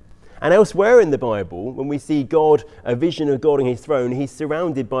judgment. And elsewhere in the Bible, when we see God, a vision of God on his throne, he's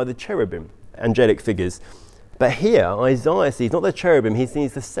surrounded by the cherubim, angelic figures. But here, Isaiah sees not the cherubim, he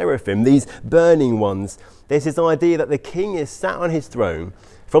sees the seraphim, these burning ones. There's this idea that the king is sat on his throne.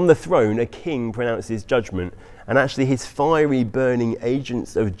 From the throne, a king pronounces judgment, and actually his fiery burning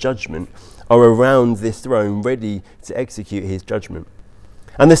agents of judgment are around this throne, ready to execute his judgment.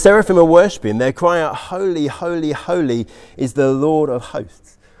 And the seraphim are worshipping. They cry out, "Holy, holy, holy is the Lord of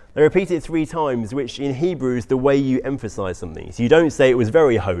hosts." They repeat it 3 times, which in Hebrew is the way you emphasize something. So you don't say it was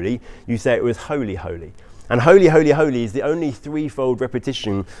very holy, you say it was holy, holy. And holy, holy, holy is the only 3-fold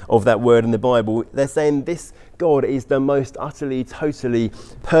repetition of that word in the Bible. They're saying this God is the most utterly, totally,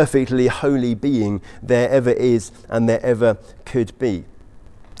 perfectly holy being there ever is and there ever could be.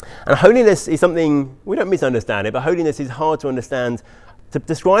 And holiness is something, we don't misunderstand it, but holiness is hard to understand. To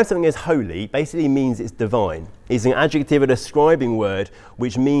describe something as holy basically means it's divine. It's an adjective, a describing word,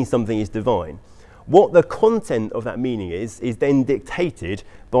 which means something is divine. What the content of that meaning is then dictated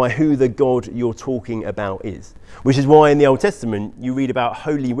by who the God you're talking about is. Which is why in the Old Testament you read about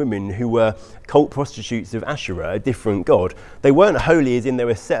holy women who were cult prostitutes of Asherah, a different god. They weren't holy as in they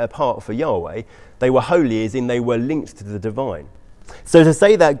were set apart for Yahweh. They were holy as in they were linked to the divine. So to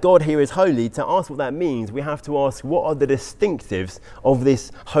say that God here is holy, to ask what that means, we have to ask what are the distinctives of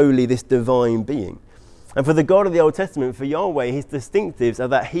this holy, this divine being. And for the God of the Old Testament, for Yahweh, his distinctives are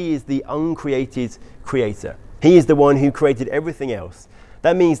that he is the uncreated creator. He is the one who created everything else.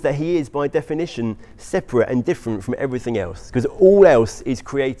 That means that he is, by definition, separate and different from everything else, because all else is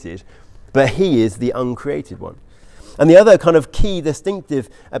created, but he is the uncreated one. And the other kind of key distinctive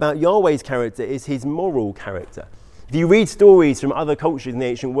about Yahweh's character is his moral character. If you read stories from other cultures in the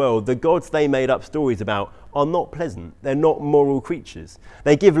ancient world, the gods they made up stories about are not pleasant. They're not moral creatures.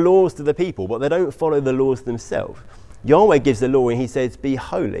 They give laws to the people, but they don't follow the laws themselves. Yahweh gives the law and he says, be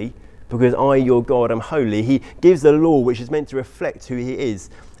holy, because I, your God, am holy. He gives the law which is meant to reflect who he is.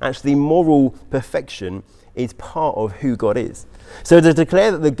 Actually, moral perfection is part of who God is. So to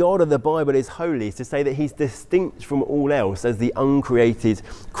declare that the God of the Bible is holy is to say that he's distinct from all else as the uncreated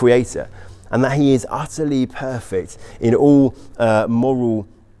creator, and that he is utterly perfect in all moral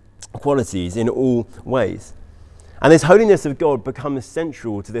qualities, in all ways. And this holiness of God becomes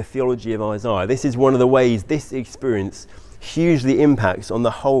central to the theology of Isaiah. This is one of the ways this experience hugely impacts on the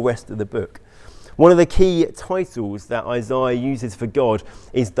whole rest of the book. One of the key titles that Isaiah uses for God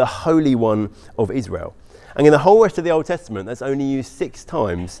is the Holy One of Israel. And in the whole rest of the Old Testament, that's only used 6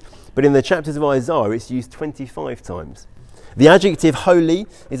 times, but in the chapters of Isaiah, it's used 25 times. The adjective holy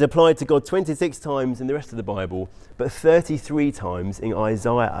is applied to God 26 times in the rest of the Bible, but 33 times in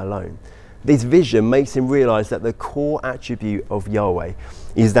Isaiah alone. This vision makes him realize that the core attribute of Yahweh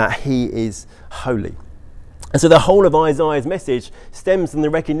is that he is holy. And so the whole of Isaiah's message stems from the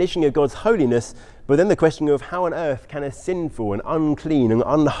recognition of God's holiness, but then the question of how on earth can a sinful and unclean and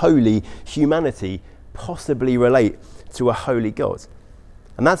unholy humanity possibly relate to a holy God?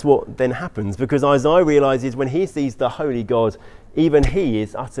 And that's what then happens, because Isaiah realizes when he sees the holy God, even he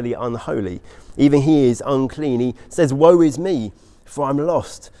is utterly unholy. Even he is unclean. He says, woe is me, for I'm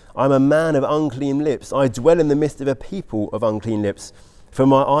lost. I'm a man of unclean lips. I dwell in the midst of a people of unclean lips. For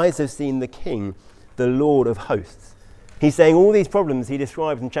my eyes have seen the King, the Lord of hosts. He's saying all these problems he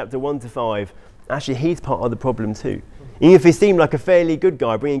describes in chapter 1 to 5, actually he's part of the problem too. Even if he seemed like a fairly good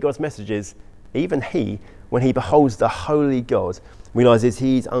guy bringing God's messages, even he, when he beholds the holy God, realizes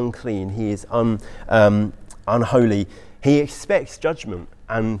he's unclean, he is unholy. He expects judgment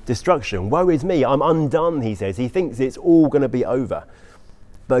and destruction. Woe is me, I'm undone, he says. He thinks it's all going to be over.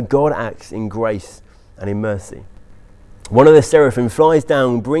 But God acts in grace and in mercy. One of the seraphim flies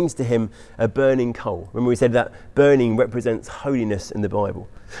down and brings to him a burning coal. Remember we said that burning represents holiness in the Bible.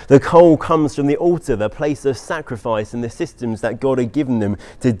 The coal comes from the altar, the place of sacrifice and the systems that God had given them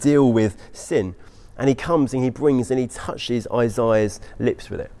to deal with sin. And he comes and he brings and he touches Isaiah's lips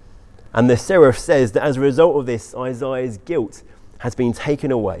with it. And the seraph says that as a result of this, Isaiah's guilt has been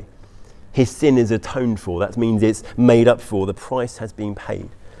taken away. His sin is atoned for. That means it's made up for. The price has been paid.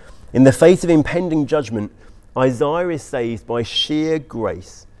 In the face of impending judgment, Isaiah is saved by sheer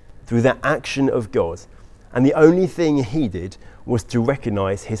grace through the action of God. And the only thing he did was to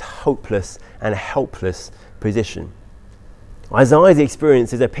recognize his hopeless and helpless position. Isaiah's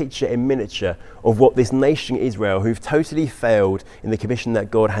experience is a picture in miniature of what this nation Israel, who've totally failed in the commission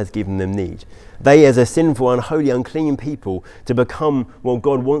that God has given them, need. They, as a sinful, unholy, unclean people, to become what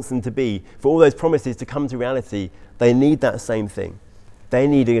God wants them to be, for all those promises to come to reality, they need that same thing. They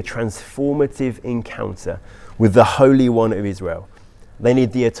need a transformative encounter with the Holy One of Israel. They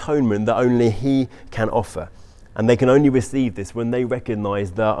need the atonement that only he can offer. And they can only receive this when they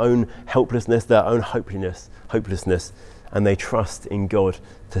recognize their own helplessness, their own hopelessness, and they trust in God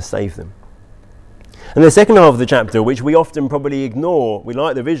to save them. And the second half of the chapter, which we often probably ignore, we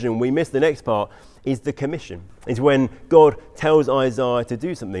like the vision, we miss the next part, is the commission. It's when God tells Isaiah to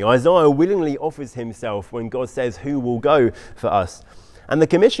do something. Isaiah willingly offers himself when God says who will go for us. And the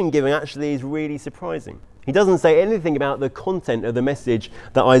commission given actually is really surprising. He doesn't say anything about the content of the message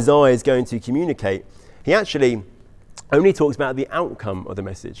that Isaiah is going to communicate. He actually only talks about the outcome of the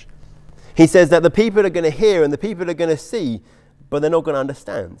message. He says that the people are going to hear and the people are going to see, but they're not going to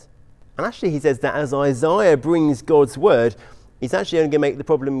understand. And actually he says that as Isaiah brings God's word, it's actually only going to make the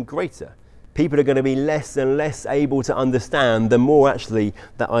problem greater. People are going to be less and less able to understand the more actually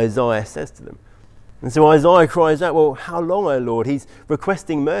that Isaiah says to them. And so Isaiah cries out, well, how long, O Lord? He's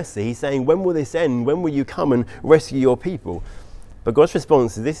requesting mercy. He's saying, when will this end? When will you come and rescue your people? But God's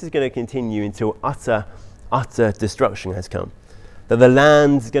response is this is going to continue until utter destruction has come. That the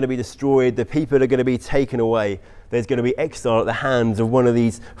land is going to be destroyed, the people are going to be taken away, there's going to be exile at the hands of one of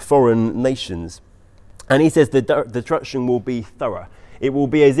these foreign nations. And he says the destruction will be thorough. It will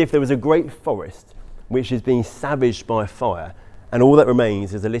be as if there was a great forest which is being savaged by fire, and all that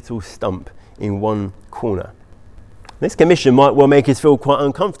remains is a little stump in one corner. This commission might well make us feel quite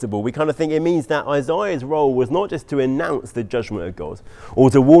uncomfortable. We kind of think it means that Isaiah's role was not just to announce the judgment of God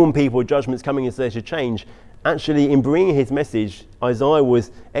or to warn people judgment's coming and so they should change. Actually, in bringing his message, Isaiah was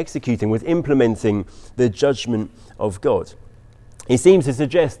implementing the judgment of God. He seems to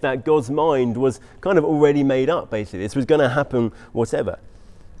suggest that God's mind was kind of already made up, basically. This was going to happen whatever.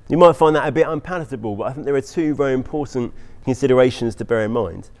 You might find that a bit unpalatable, but I think there are two very important considerations to bear in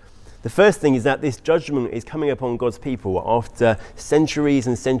mind. The first thing is that this judgment is coming upon God's people after centuries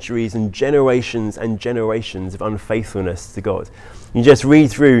and centuries and generations of unfaithfulness to God. You just read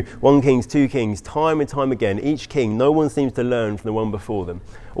through 1 Kings, 2 Kings, time and time again. Each king, no one seems to learn from the one before them.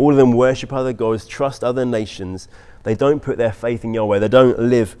 All of them worship other gods, trust other nations. They don't put their faith in Yahweh. They don't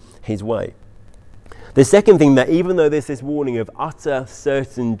live his way. The second thing, that even though there's this warning of utter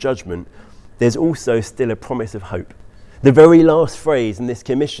certain judgment, there's also still a promise of hope. The very last phrase in this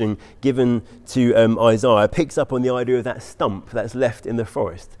commission given to Isaiah picks up on the idea of that stump that's left in the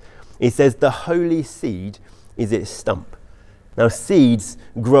forest. It says, the holy seed is its stump. Now, seeds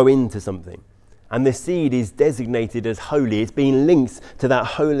grow into something, and the seed is designated as holy. It's been linked to that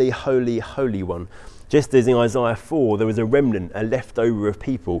holy, holy, holy one. Just as in Isaiah 4, there was a remnant, a leftover of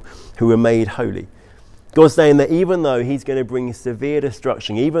people who were made holy. God's saying that even though he's going to bring severe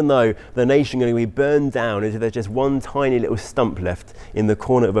destruction, even though the nation is going to be burned down as if there's just one tiny little stump left in the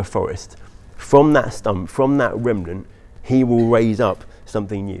corner of a forest, from that stump, from that remnant, he will raise up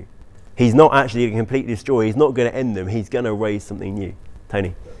something new. He's not actually going to completely destroy, he's not going to end them, he's going to raise something new.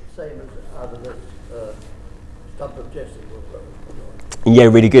 Tony? Same as out of the stump of Jesse. Yeah,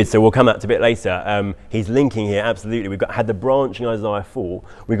 really good. So we'll come up to a bit later. He's linking here, absolutely. We've had the branch in Isaiah 4.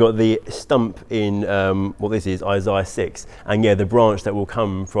 We've got the stump in, Isaiah 6. And yeah, the branch that will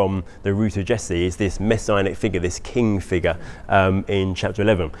come from the root of Jesse is this messianic figure, this king figure in chapter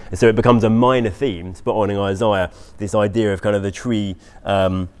 11. And so it becomes a minor theme, spot on in Isaiah, this idea of kind of the tree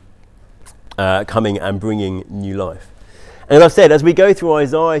coming and bringing new life. And as I've said, as we go through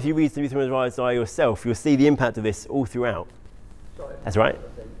Isaiah, if you read through Isaiah yourself, you'll see the impact of this all throughout. Sorry, that's right.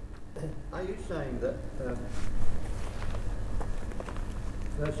 Are you saying that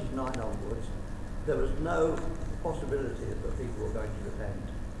verses 9 onwards, there was no possibility that the people were going to repent?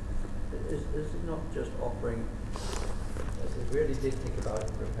 Is it not just offering, if they really did think about it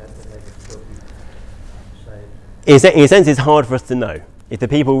and repent, then they could still be saved? In a sense, it's hard for us to know. If the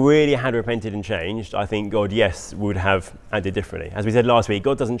people really had repented and changed, I think God, yes, would have acted differently. As we said last week,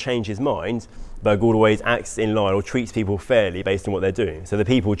 God doesn't change his mind, but God always acts in line or treats people fairly based on what they're doing. So the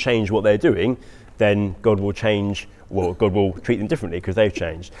people change what they're doing, then God will treat them differently because they've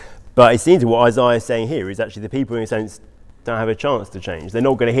changed. But it seems what Isaiah is saying here is actually the people, in a sense, don't have a chance to change. They're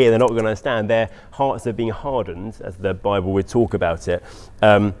not going to hear, they're not going to understand. Their hearts are being hardened, as the Bible would talk about it,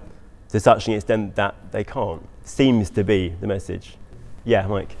 to such an extent that they can't. Seems to be the message. Yeah,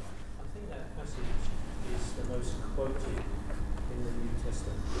 Mike. I think that passage is the most quoted in the New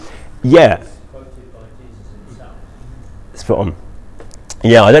Testament. Yeah. It's quoted by Jesus himself. Spot on.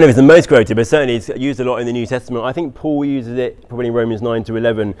 Yeah, I don't know if it's the most quoted, but certainly it's used a lot in the New Testament. I think Paul uses it probably in Romans 9 to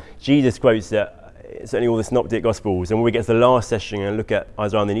 11. Jesus quotes it, certainly all the synoptic gospels. And when we get to the last session and look at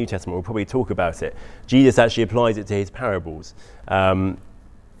Isaiah in the New Testament, we'll probably talk about it. Jesus actually applies it to his parables.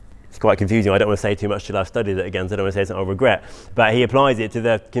 It's quite confusing. I don't want to say too much till I've studied it again, so I don't want to say something I'll regret. But he applies it to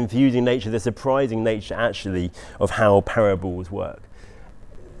the confusing nature, the surprising nature, actually, of how parables work.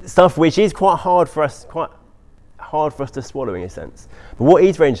 Stuff which is quite hard for us to swallow in a sense. But what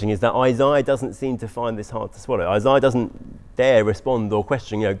is very interesting is that Isaiah doesn't seem to find this hard to swallow. Isaiah doesn't dare respond or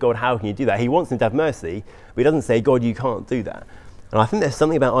question, God, how can you do that? He wants him to have mercy, but he doesn't say, God, you can't do that. And I think there's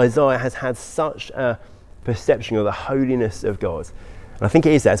something about Isaiah has had such a perception of the holiness of God. And I think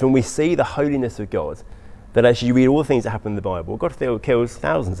it is that. It's when we see the holiness of God that actually you read all the things that happen in the Bible. God kills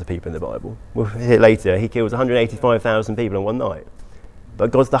thousands of people in the Bible. We'll hear later, he kills 185,000 people in one night.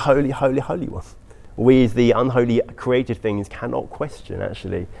 But God's the holy, holy, holy one. We as the unholy created things cannot question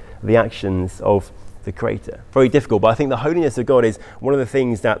actually the actions of the Creator. Very difficult, but I think the holiness of God is one of the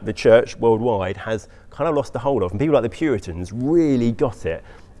things that the church worldwide has kind of lost the hold of. And people like the Puritans really got it,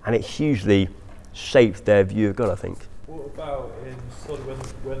 and it hugely shaped their view of God, I think. What about in Sodom,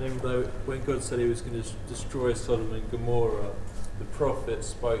 when God said he was going to destroy Sodom and Gomorrah, the prophet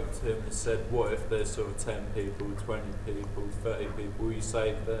spoke to him and said, what if there's sort of 10 people, 20 people, 30 people, will you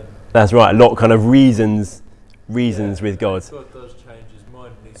save them? That's right, a lot of kind of reasons with God. God does change his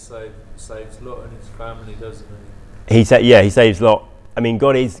mind and he saves Lot and his family, doesn't he? He saves Lot. I mean,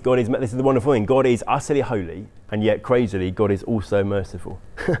 God is. This is the wonderful thing. God is utterly holy, and yet crazily, God is also merciful.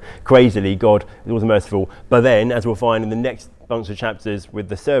 Crazily, God is also merciful. But then, as we'll find in the next bunch of chapters with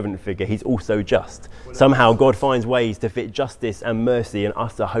the servant figure, he's also just. Somehow, God finds ways to fit justice and mercy and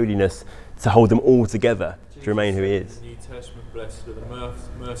utter holiness to hold them all together to remain who he is. The New Testament, blessed are the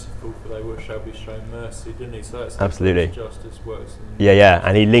merciful, for they shall be shown mercy, didn't he? So that's absolutely how justice works. Yeah,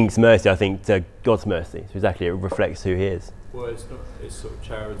 and he links mercy, I think, to God's mercy. So exactly, it reflects who he is. Well, it's sort of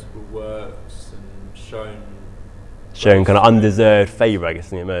charitable works and shown showing kind of undeserved favour, I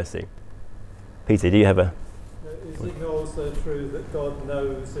guess, and mercy. Peter, do you have a... Is it also true that God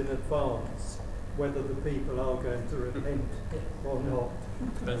knows in advance whether the people are going to repent or not?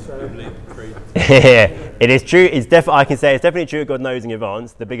 It is true. I can say it's definitely true. God knows in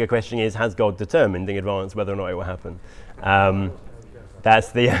advance. The bigger question is, has God determined in advance whether or not it will happen? That's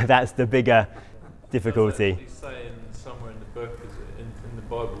the bigger difficulty. He's saying somewhere in the book, in the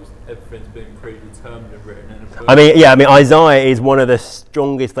Bible, everything's been predetermined and written in a book. I mean, Isaiah is one of the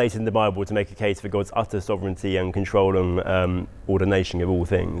strongest places in the Bible to make a case for God's utter sovereignty and control and ordination of all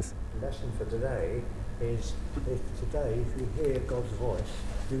things. The lesson for today is, if you hear God's voice,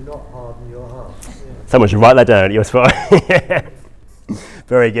 do not harden your heart. Someone should write that down at your spot.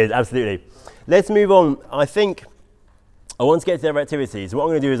 Very good, absolutely. Let's move on. I think I want to get to their activities. What I'm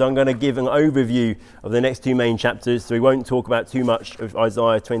going to do is I'm going to give an overview of the next two main chapters, so we won't talk about too much of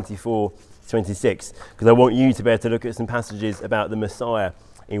Isaiah 24 to 26, because I want you to be able to look at some passages about the Messiah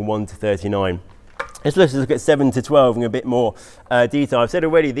in 1 to 39. Let's look at 7 to 12 in a bit more detail. I've said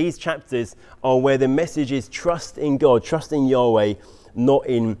already, these chapters are where the message is trust in God, trust in Yahweh, not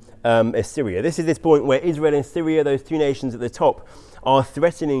in Assyria. This is this point where Israel and Syria, those two nations at the top, are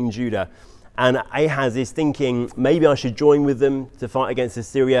threatening Judah. And Ahaz is thinking, maybe I should join with them to fight against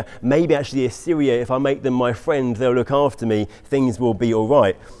Assyria. Maybe actually Assyria, if I make them my friend, they'll look after me. Things will be all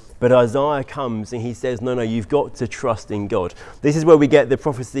right. But Isaiah comes and he says, no, you've got to trust in God. This is where we get the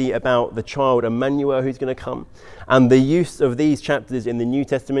prophecy about the child Emmanuel who's going to come. And the use of these chapters in the New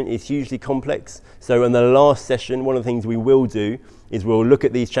Testament is hugely complex. So in the last session, one of the things we will do is we'll look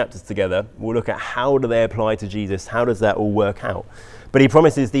at these chapters together. We'll look at how do they apply to Jesus? How does that all work out? But he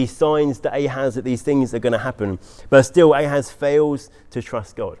promises these signs to Ahaz that these things are going to happen. But still, Ahaz fails to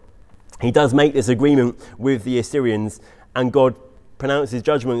trust God. He does make this agreement with the Assyrians, and God pronounces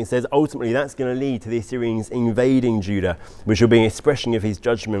judgment and says ultimately that's going to lead to the Assyrians invading Judah, which will be an expression of his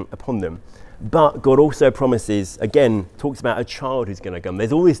judgment upon them. But God also promises, again, talks about a child who's going to come.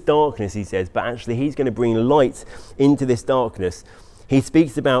 There's all this darkness, he says, but actually he's going to bring light into this darkness. He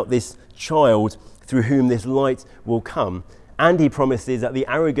speaks about this child through whom this light will come. And he promises that the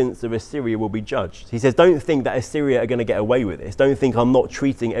arrogance of Assyria will be judged. He says, don't think that Assyria are going to get away with this. Don't think I'm not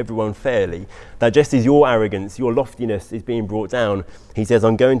treating everyone fairly. That just as your arrogance, your loftiness is being brought down, he says,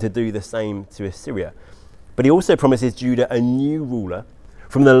 I'm going to do the same to Assyria. But he also promises Judah a new ruler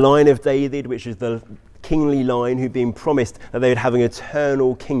from the line of David, which is the kingly line, who'd been promised that they would have an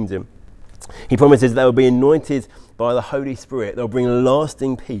eternal kingdom. He promises they will be anointed by the Holy Spirit. They'll bring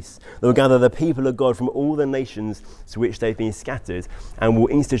lasting peace. They'll gather the people of God from all the nations to which they've been scattered and will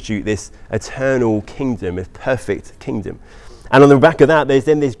institute this eternal kingdom, a perfect kingdom. And on the back of that, there's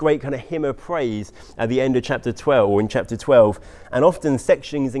then this great kind of hymn of praise at the end of chapter 12, or in chapter 12. And often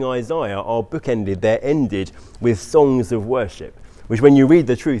sections in Isaiah are bookended. They're ended with songs of worship, which when you read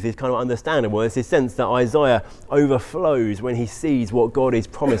the truth is kind of understandable. There's this sense that Isaiah overflows when he sees what God is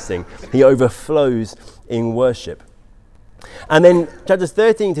promising. He overflows in worship. And then chapters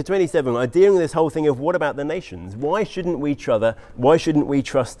 13 to 27 are dealing with this whole thing of what about the nations? Why shouldn't we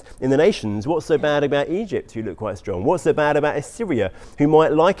trust in the nations? What's so bad about Egypt, who look quite strong? What's so bad about Assyria, who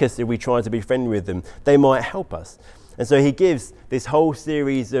might like us if we try to be friendly with them? They might help us. And so he gives this whole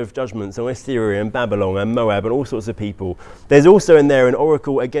series of judgments on Assyria and Babylon and Moab and all sorts of people. There's also in there an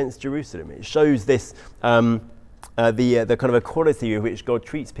oracle against Jerusalem. It shows this the kind of equality with which God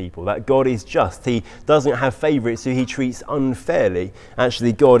treats people, that God is just. He doesn't have favourites who he treats unfairly.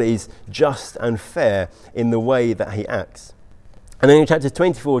 Actually, God is just and fair in the way that he acts. And then in chapters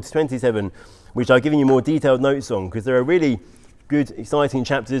 24 to 27, which I've given you more detailed notes on, because there are really good, exciting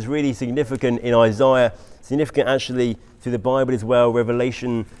chapters, really significant in Isaiah, significant actually to the Bible as well.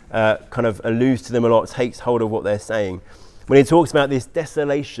 Revelation kind of alludes to them a lot, takes hold of what they're saying. When he talks about this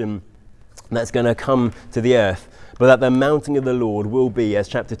desolation that's going to come to the earth, but that the mountain of the Lord will be, as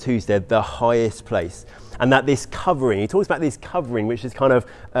chapter 2 said, the highest place. And that this covering, he talks about this covering which is kind of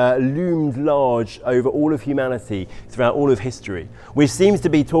loomed large over all of humanity throughout all of history, which seems to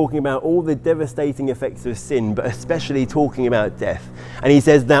be talking about all the devastating effects of sin, but especially talking about death. And he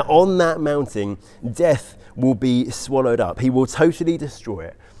says that on that mountain, death will be swallowed up. He will totally destroy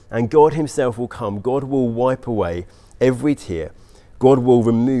it. And God himself will come. God will wipe away every tear. God will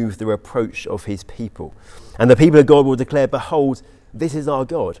remove the reproach of his people. And the people of God will declare, behold, this is our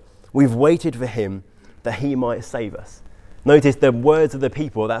God. We've waited for him that he might save us. Notice the words of the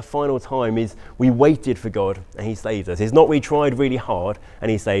people at that final time is, we waited for God and he saved us. It's not we tried really hard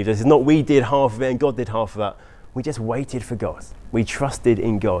and he saved us. It's not we did half of it and God did half of that. We just waited for God. We trusted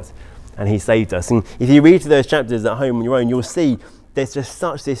in God and he saved us. And if you read through those chapters at home on your own, you'll see there's just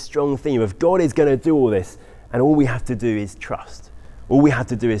such this strong theme of God is going to do all this. And all we have to do is trust. All we have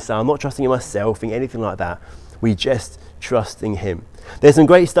to do is say, I'm not trusting in myself, in anything like that. We just trust in him. There's some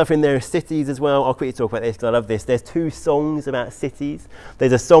great stuff in there, cities as well. I'll quickly talk about this because I love this. There's 2 songs about cities.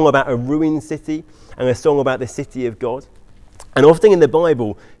 There's a song about a ruined city and a song about the city of God. And often in the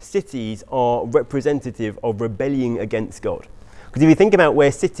Bible, cities are representative of rebelling against God. Because if you think about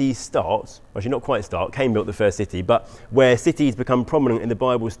where cities start, actually not quite start, Cain built the first city, but where cities become prominent in the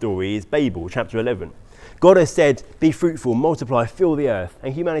Bible story is Babel, chapter 11. God has said, be fruitful, multiply, fill the earth.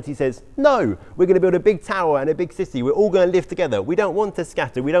 And humanity says, no, we're going to build a big tower and a big city. We're all going to live together. We don't want to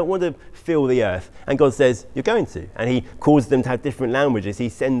scatter. We don't want to fill the earth. And God says, you're going to. And he causes them to have different languages. He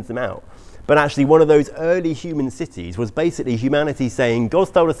sends them out. But actually, one of those early human cities was basically humanity saying,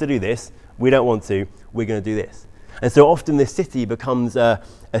 God's told us to do this. We don't want to. We're going to do this. And so often the city becomes a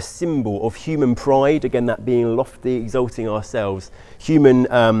symbol of human pride. Again, that being lofty, exalting ourselves. Human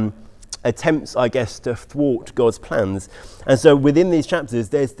attempts, I guess, to thwart God's plans. And so within these chapters,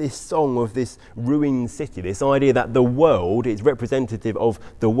 there's this song of this ruined city, this idea that the world, it's representative of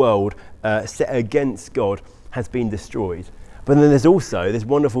the world set against God, has been destroyed. But then there's also this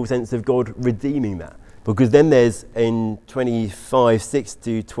wonderful sense of God redeeming that. Because then there's in 25, 6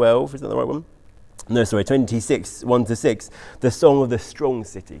 to 12, is that the right one? No, sorry, 26, 1 to 6, the song of the strong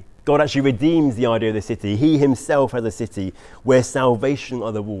city. God actually redeems the idea of the city. He himself has a city where salvation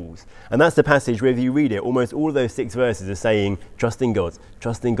are the walls. And that's the passage where if you read it, almost all of those 6 verses are saying, trust in God,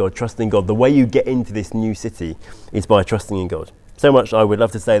 trust in God, trust in God. The way you get into this new city is by trusting in God. So much I would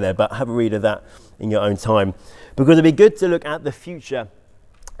love to say there, but have a read of that in your own time. Because it'd be good to look at the future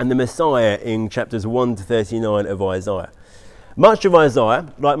and the Messiah in chapters 1 to 39 of Isaiah. Much of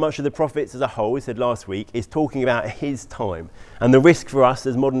Isaiah, like much of the prophets as a whole, we said last week, is talking about his time. And the risk for us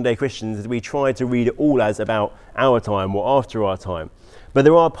as modern day Christians is we try to read it all as about our time or after our time. But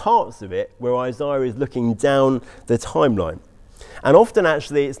there are parts of it where Isaiah is looking down the timeline. And often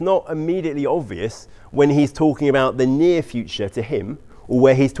actually it's not immediately obvious when he's talking about the near future to him or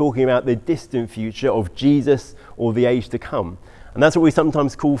where he's talking about the distant future of Jesus or the age to come. And that's what we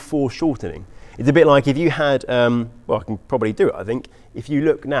sometimes call foreshortening. It's a bit like if you had, well, I can probably do it, I think. If you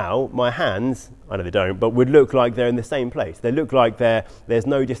look now, my hands, I know they don't, but would look like they're in the same place. They look like there's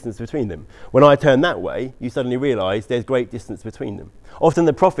no distance between them. When I turn that way, you suddenly realise there's great distance between them. Often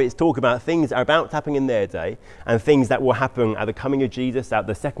the prophets talk about things that are about to happen in their day and things that will happen at the coming of Jesus, at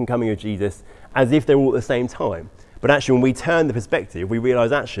the second coming of Jesus, as if they're all at the same time. But actually, when we turn the perspective, we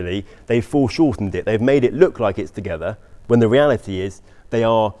realise actually they've foreshortened it. They've made it look like it's together, when the reality is they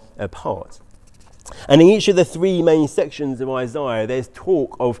are apart. And in each of the 3 main sections of Isaiah, there's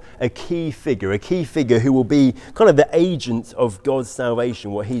talk of a key figure who will be kind of the agent of God's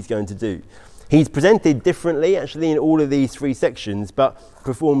salvation, what he's going to do. He's presented differently, actually, in all of these 3 sections, but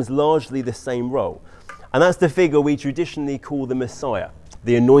performs largely the same role. And that's the figure we traditionally call the Messiah.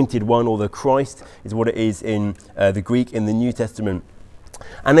 The anointed one, or the Christ, is what it is in the Greek in the New Testament.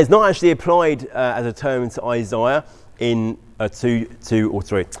 And it's not actually applied as a term to Isaiah in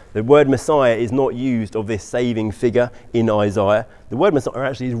the word Messiah is not used of this saving figure in Isaiah. The word Messiah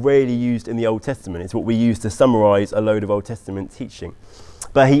actually is rarely used in the Old Testament. It's what we use to summarize a load of Old Testament teaching.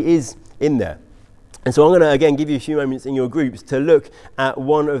 But he is in there. And so I'm going to again give you a few moments in your groups to look at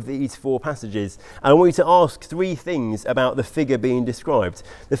one of these 4 passages. And I want you to ask 3 things about the figure being described.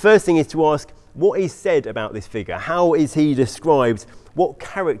 The first thing is to ask, what is said about this figure? How is he described? What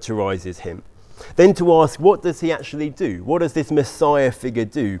characterizes him? Then to ask, what does he actually do? What does this Messiah figure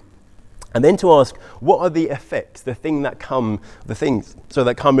do? And then to ask, what are the effects, the things that come as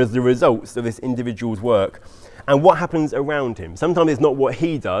the results of this individual's work? And what happens around him? Sometimes it's not what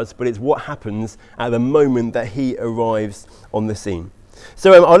he does, but it's what happens at the moment that he arrives on the scene.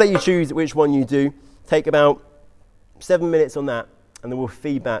 So I'll let you choose which one you do. Take about 7 minutes on that, and then we'll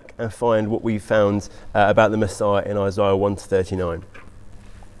feed back and find what we found about the Messiah in Isaiah 1 to 39.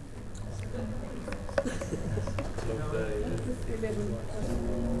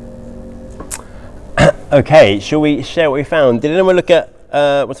 Okay, shall we share what we found? Did anyone look at,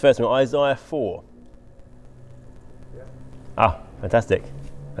 what's the first one? Isaiah 4. Yeah. Ah, fantastic.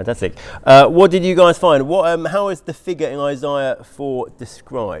 What did you guys find? How is the figure in Isaiah 4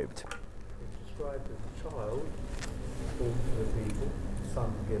 described? It's described as a child, born to the people,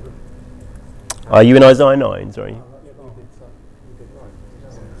 son given. Are you in Isaiah 9? Sorry.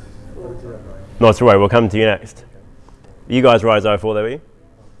 Not to worry, we'll come to you next. You guys were Isaiah 4, there were you?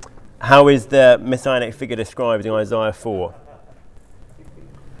 How is the messianic figure described in Isaiah 4?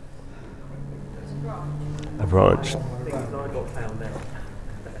 A branch.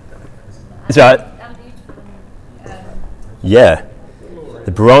 That's right. Yeah.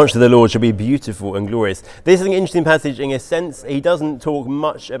 The branch of the Lord shall be beautiful and glorious. This is an interesting passage in a sense. He doesn't talk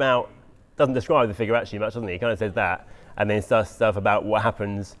much about, doesn't describe the figure actually much, doesn't he? He kind of says that, and then stuff about what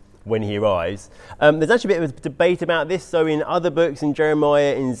happens when he arrives. There's actually a bit of a debate about this. So in other books, in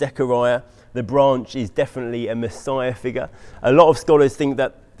Jeremiah, in Zechariah, the branch is definitely a Messiah figure. A lot of scholars think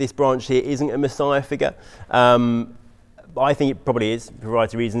that this branch here isn't a Messiah figure. But I think it probably is, for a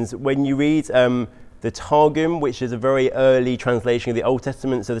variety of reasons. When you read the Targum, which is a very early translation of the Old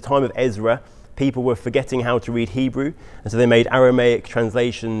Testament, so the time of Ezra, people were forgetting how to read Hebrew, and so they made Aramaic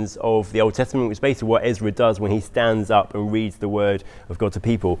translations of the Old Testament, which is basically what Ezra does when he stands up and reads the word of God to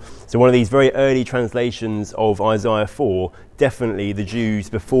people. So one of these very early translations of Isaiah 4, definitely the Jews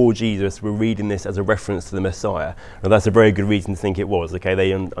before Jesus were reading this as a reference to the Messiah. And that's a very good reason to think it was. Okay,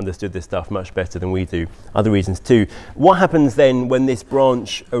 they understood this stuff much better than we do. Other reasons too. What happens then when this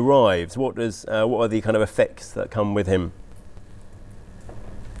branch arrives? What are the kind of effects that come with him?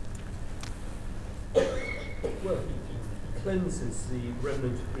 Well, he cleanses the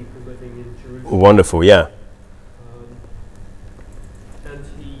remnant of people living in Jerusalem. Wonderful, yeah. And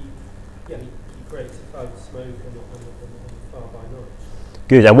he creates a cloud of smoke and fire by night.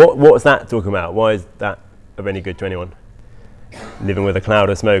 Good. And what's that talking about? Why is that of any good to anyone? Living with a cloud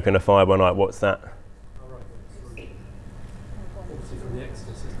of smoke and a fire by night. What's that? Obviously from the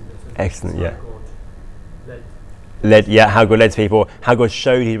Exodus, isn't it? Excellent, yeah. God how God led people, how God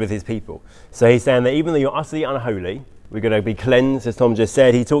showed he with his people. So he's saying that even though you're utterly unholy, we're going to be cleansed, as Tom just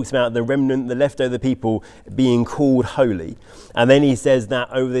said. He talks about the remnant, the leftover people being called holy. And then he says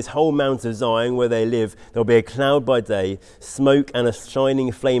that over this whole Mount of Zion where they live, there'll be a cloud by day, smoke and a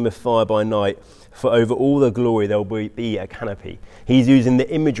shining flame of fire by night. For over all the glory there will be a canopy. He's using the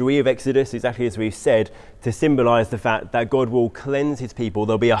imagery of Exodus, exactly as we've said, to symbolize the fact that God will cleanse his people,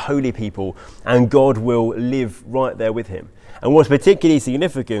 there'll be a holy people, and God will live right there with him. And what's particularly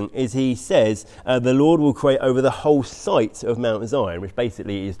significant is he says the Lord will create over the whole site of Mount Zion, which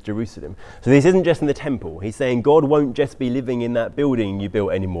basically is Jerusalem. So this isn't just in the temple. He's saying God won't just be living in that building you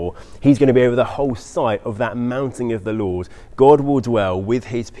built anymore. He's going to be over the whole site of that mountain of the Lord. God will dwell with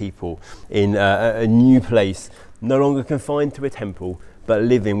his people in a new place, no longer confined to a temple, but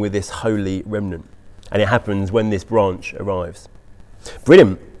living with this holy remnant. And it happens when this branch arrives.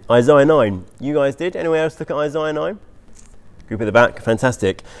 Brilliant. Isaiah 9. You guys did? Anyone else look at Isaiah 9? Group at the back,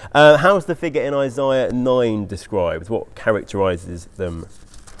 fantastic. How's the figure in Isaiah 9 described? What characterises them?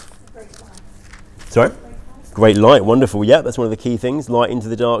 Great light. Sorry? Great light, wonderful. Yeah, that's one of the key things. Light into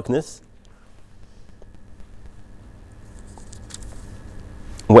the darkness.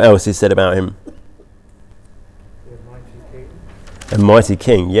 What else is said about him? The mighty king. A mighty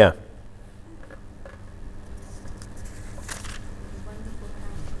king, yeah.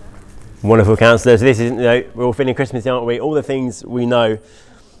 Wonderful Counselor. So this is, we're all feeling Christmassy, aren't we? All the things we know.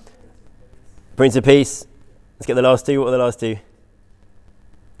 Prince of Peace. Let's get the last two. What are the last two?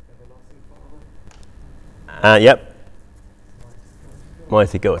 Yep.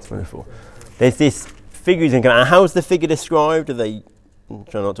 Mighty God. Wonderful. There's this figure who's going to come out. How's the figure described? Are they, I'm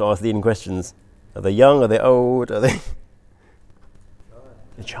trying not to ask leading questions. Are they young? Are they old? Are they...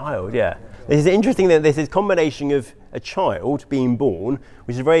 A child, yeah. This is interesting that there's this combination of a child being born,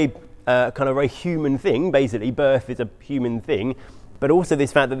 which is a very kind of very human thing. Basically, birth is a human thing, but also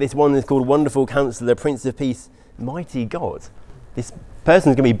this fact that this one is called Wonderful Counselor, Prince of Peace, Mighty God. This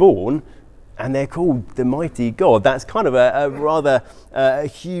person's going to be born, and they're called the Mighty God. That's kind of a rather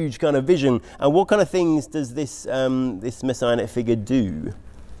huge kind of vision. And what kind of things does this this messianic figure do?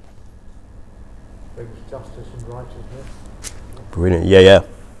 Brings justice and righteousness. Brilliant. Yeah.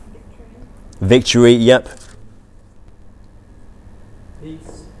 Victory. Yep.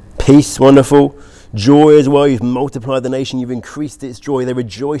 Peace, wonderful. Joy as well. You've multiplied the nation. You've increased its joy. They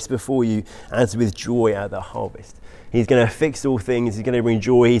rejoice before you as with joy at the harvest. He's going to fix all things. He's going to bring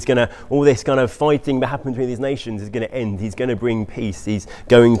joy. He's going to, all this kind of fighting that happened between these nations is going to end. He's going to bring peace. He's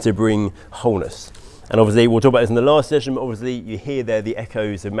going to bring wholeness. And obviously, we'll talk about this in the last session, but obviously you hear there the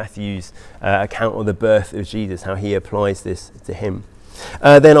echoes of Matthew's account of the birth of Jesus, how he applies this to him.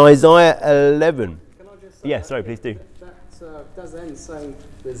 Then Isaiah 11. Can I just say Yeah, sorry, please do. That does end saying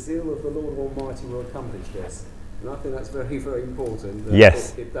the zeal of the Lord Almighty will accomplish this. And I think that's very, very important.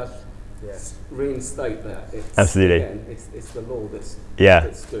 Yes. It does reinstate that. It's, Absolutely. Again, it's the Lord that's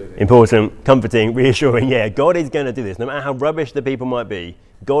doing it. Important, comforting, reassuring. Yeah, God is going to do this. No matter how rubbish the people might be,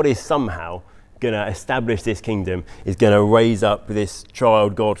 God is somehow going to establish this kingdom, is going to raise up this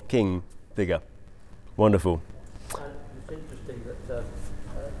child God king figure. Wonderful. And it's interesting that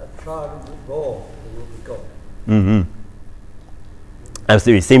a child will be born who will be God. Mm-hmm.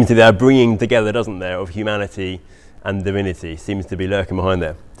 Absolutely. It seems to be a bringing together, doesn't there, of humanity and divinity seems to be lurking behind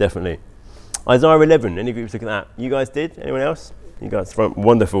there, definitely. Isaiah 11, any groups looking at that? You guys did? Anyone else? You guys,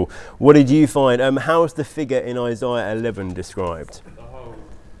 wonderful. What did you find? How's the figure in Isaiah 11 described? The whole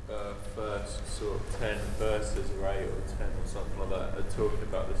first sort of 10 verses, or 8 or 10 or something like that, are talking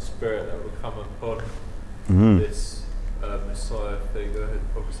about the Spirit that will come upon this Messiah figure,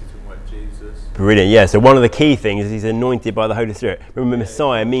 obviously talking about Jesus. Brilliant, yeah. So one of the key things is he's anointed by the Holy Spirit. Remember,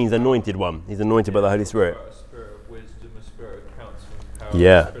 Messiah means anointed one. He's anointed by the Holy Spirit. A spirit of wisdom, a spirit of counsel and power,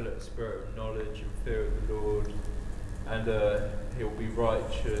 Yeah. a spirit of knowledge and fear of the Lord. And he'll be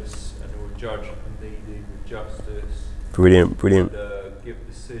righteous and he will judge the needy with justice. Brilliant. And give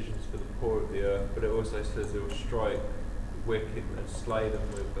decisions for the poor of the earth. But it also says he will strike the wicked and slay them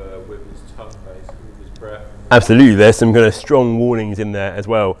with his tongue, basically, with his breath. Absolutely, there's some kind of strong warnings in there as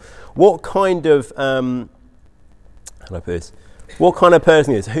well. What kind of how do I put this? What kind of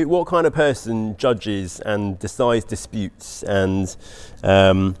person is? What kind of person judges and decides disputes? And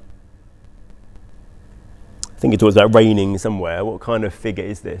I think it talks about reigning somewhere. What kind of figure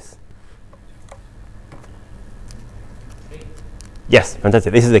is this? Yes,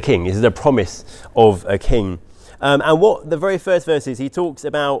 fantastic. This is a king. This is a promise of a king. And what the very first verse is, he talks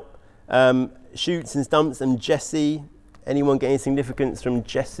about shoots and stumps and Jesse. Anyone get any significance from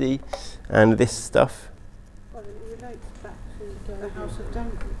Jesse and this stuff? Well, it relates back to the house of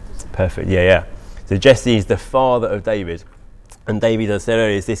David, doesn't it? Perfect, yeah. So Jesse is the father of David. And David, as I said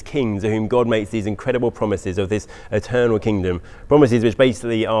earlier, is this king to whom God makes these incredible promises of this eternal kingdom. Promises which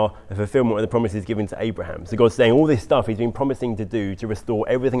basically are a fulfillment of the promises given to Abraham. So God's saying all this stuff he's been promising to do to restore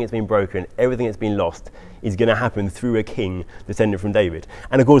everything that's been broken, everything that's been lost, is going to happen through a king descended from David.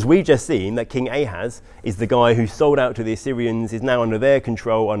 And of course, we've just seen that King Ahaz is the guy who sold out to the Assyrians, is now under their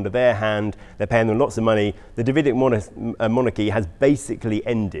control, under their hand. They're paying them lots of money. The Davidic monarchy has basically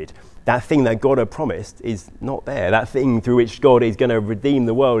ended. That thing that God had promised is not there. That thing through which God is going to redeem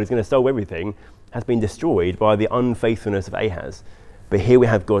the world, is going to solve everything, has been destroyed by the unfaithfulness of Ahaz. But here we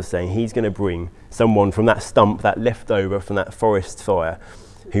have God saying he's going to bring someone from that stump, that leftover from that forest fire,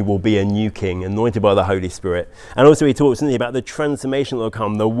 who will be a new king, anointed by the Holy Spirit. And also he talks about the transformation that will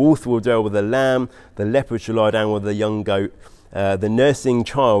come. The wolf will dwell with the lamb, the leopard shall lie down with the young goat, the nursing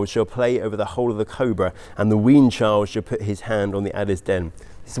child shall play over the hole of the cobra, and the weaned child shall put his hand on the adder's den.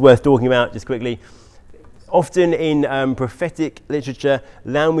 This is worth talking about just quickly. Often in prophetic literature,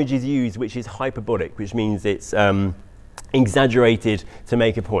 language is used which is hyperbolic, which means it's exaggerated to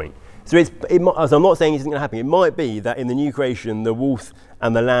make a point. So as I'm not saying this isn't going to happen, it might be that in the new creation the wolf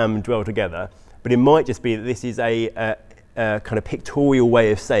and the lamb dwell together, but it might just be that this is a kind of pictorial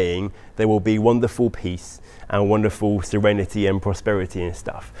way of saying there will be wonderful peace and wonderful serenity and prosperity and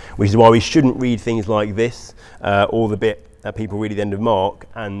stuff, which is why we shouldn't read things like this or the bit that people read at the end of Mark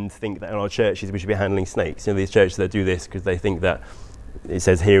and think that in our churches we should be handling snakes. You know, these churches that do this because they think that it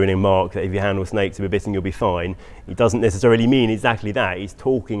says here and in Mark that if you handle snakes with a bitten you'll be fine. It doesn't necessarily mean exactly that. He's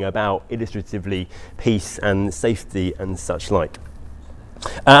talking about illustratively peace and safety and such like.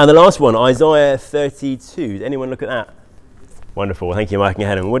 And the last one, Isaiah 32. Did anyone look at that? Wonderful. Thank you, Mike and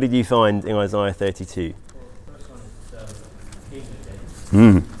Helen. What did you find in Isaiah 32? Well, the first one is king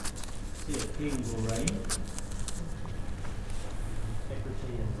again. See, a king will reign.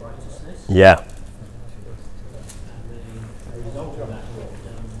 Integrity and righteousness. Yeah. And the result of that will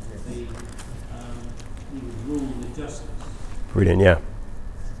be he would rule with justice. Brilliant, yeah. There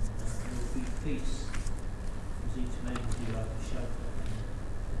will be peace as each man will be like a shelter.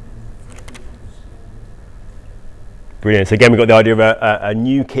 And refuge and Brilliant. So again, we've got the idea of a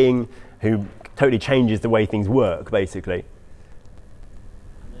new king who totally changes the way things work, basically.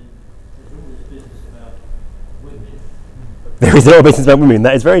 And then there's all this business about women. There is a lot of business about women.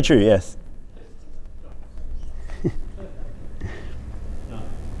 That is very true, yes. No,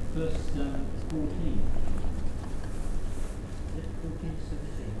 verse 14. Is it 14 to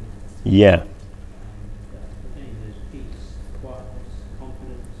 17? Yeah. Again, there's peace, quietness,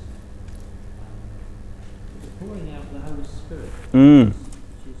 confidence. The pouring out of the Holy Spirit,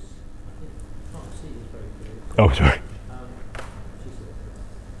 which is, I think, can't see this very clearly. Oh, sorry. Which is,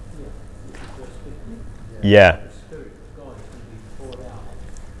 this is verse 15. Yeah. The Spirit of God is going to be poured out,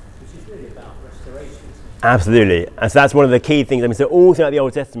 which is really about restoration. Absolutely. And so that's one of the key things. I mean, so all throughout the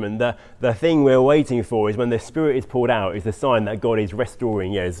Old Testament, the thing we're waiting for is when the Spirit is poured out is the sign that God is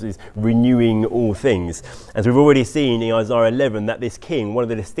restoring, is renewing all things. As we've already seen in Isaiah 11, that this king, one of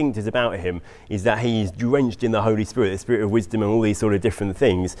the distinctives about him is that he is drenched in the Holy Spirit, the Spirit of wisdom and all these sort of different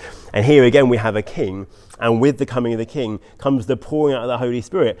things. And here again, we have a king, and with the coming of the king comes the pouring out of the Holy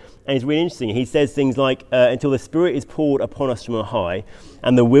Spirit. And it's really interesting. He says things like, until the Spirit is poured upon us from on high,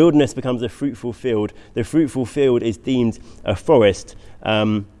 and the wilderness wilderness becomes a fruitful field. The fruitful field is deemed a forest.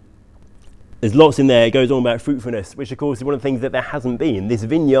 There's lots in there. It goes on about fruitfulness, which of course is one of the things that there hasn't been. This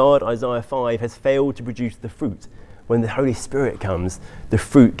vineyard, Isaiah 5, has failed to produce the fruit. When the Holy Spirit comes, the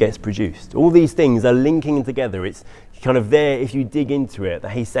fruit gets produced. All these things are linking together. It's kind of there if you dig into it,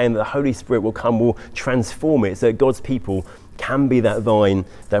 that he's saying that the Holy Spirit will come, will transform it so that God's people can be that vine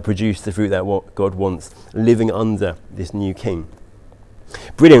that produce the fruit that what God wants, living under this new king.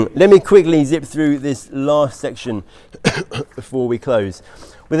 Brilliant. Let me quickly zip through this last section before we close.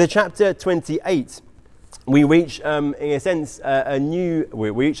 With chapter 28, we reach, in a sense, a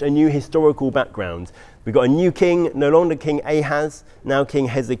new historical background. We've got a new king, no longer King Ahaz, now King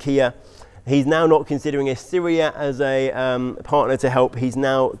Hezekiah. He's now not considering Assyria as a partner to help. He's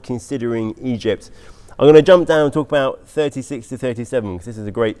now considering Egypt. I'm going to jump down and talk about 36 to 37 because this is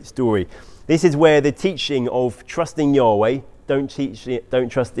a great story. This is where the teaching of trusting Yahweh,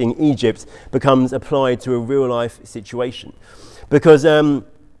 don't trust in Egypt, becomes applied to a real life situation. Because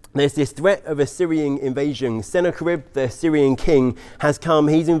there's this threat of Assyrian invasion. Sennacherib, the Assyrian king, has come.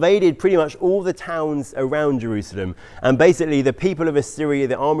 He's invaded pretty much all the towns around Jerusalem. And basically the people of Assyria,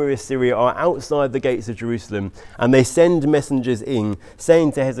 the army of Assyria, are outside the gates of Jerusalem. And they send messengers in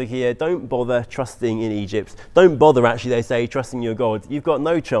saying to Hezekiah, don't bother trusting in Egypt. Don't bother, actually, they say, trusting your God. You've got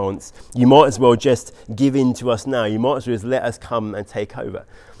no chance. You might as well just give in to us now. You might as well just let us come and take over.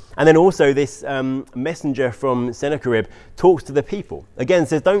 And then also this messenger from Sennacherib talks to the people. Again,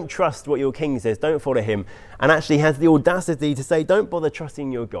 says, don't trust what your king says, don't follow him. And actually has the audacity to say, don't bother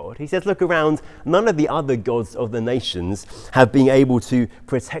trusting your God. He says, look around, none of the other gods of the nations have been able to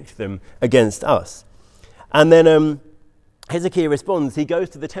protect them against us. And then Hezekiah responds, he goes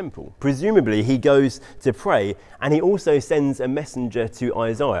to the temple. Presumably he goes to pray, and he also sends a messenger to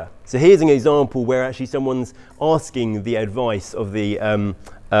Isaiah. So here's an example where actually someone's asking the advice of the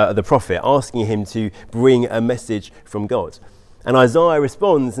prophet, asking him to bring a message from God. And Isaiah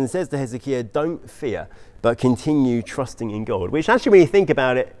responds and says to Hezekiah, don't fear, but continue trusting in God. Which actually, when you think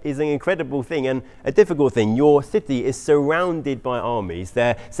about it, is an incredible thing and a difficult thing. Your city is surrounded by armies.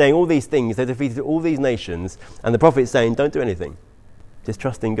 They're saying all these things. They've defeated all these nations. And the prophet's saying, don't do anything. Just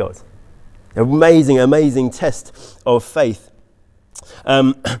trust in God. Amazing, amazing test of faith.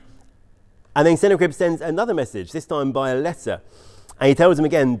 And then Sennacherib sends another message, this time by a letter. And he tells him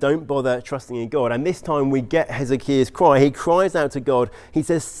again, don't bother trusting in God. And this time we get Hezekiah's cry. He cries out to God. He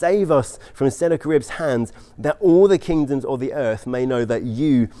says, save us from Sennacherib's hands, that all the kingdoms of the earth may know that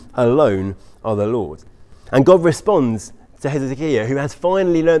you alone are the Lord. And God responds to Hezekiah, who has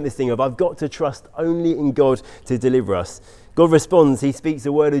finally learned this thing of, I've got to trust only in God to deliver us. God responds. He speaks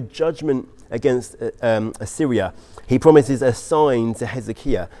a word of judgment against Assyria. He promises a sign to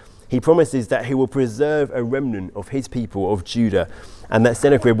Hezekiah. He promises that he will preserve a remnant of his people of Judah and that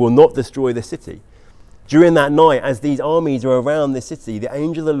Sennacherib will not destroy the city. During that night, as these armies are around the city, the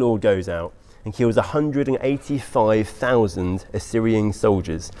angel of the Lord goes out and kills 185,000 Assyrian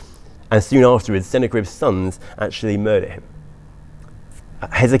soldiers. And soon afterwards, Sennacherib's sons actually murder him.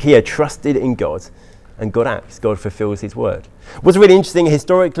 Hezekiah trusted in God, and God acts. God fulfills his word. What's really interesting,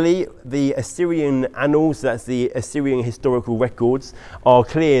 historically, the Assyrian annals, that's the Assyrian historical records, are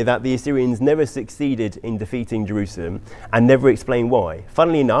clear that the Assyrians never succeeded in defeating Jerusalem and never explain why.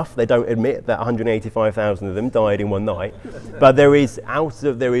 Funnily enough, they don't admit that 185,000 of them died in one night, but there is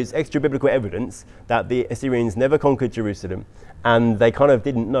extra biblical evidence that the Assyrians never conquered Jerusalem, and they kind of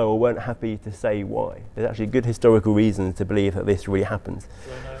didn't know or weren't happy to say why. There's actually good historical reasons to believe that this really happened. Do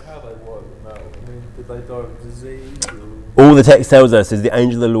they know how they wiped them out? I mean, did they die of disease? All the text tells us is the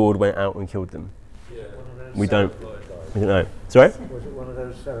angel of the Lord went out and killed them. Yeah. We don't know. Sorry? Was it one of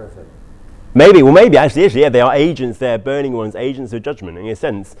those seraphim? Maybe actually, yeah, they are agents, they're burning ones, agents of judgment. In a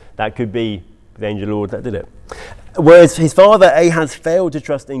sense, that could be the angel of the Lord that did it. Whereas his father Ahaz failed to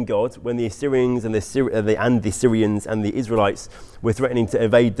trust in God when the Assyrians and the Syrians and the Israelites were threatening to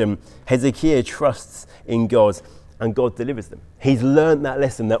invade them, Hezekiah trusts in God and God delivers them. He's learned that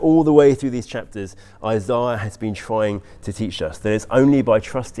lesson that all the way through these chapters, Isaiah has been trying to teach us, that it's only by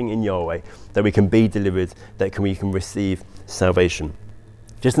trusting in Yahweh that we can be delivered, that we can receive salvation.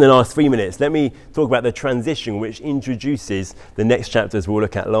 Just in the last 3 minutes, let me talk about the transition which introduces the next chapters we'll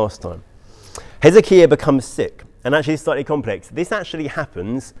look at last time. Hezekiah becomes sick, and actually it's slightly complex. This actually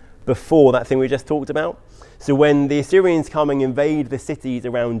happens before that thing we just talked about. So when the Assyrians come and invade the cities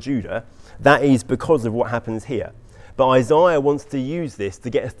around Judah, that is because of what happens here. But Isaiah wants to use this to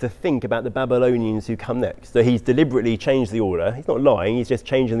get us to think about the Babylonians who come next. So he's deliberately changed the order. He's not lying, he's just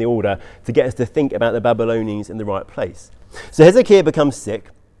changing the order to get us to think about the Babylonians in the right place. So Hezekiah becomes sick,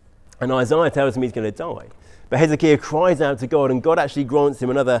 and Isaiah tells him he's going to die. But Hezekiah cries out to God, and God actually grants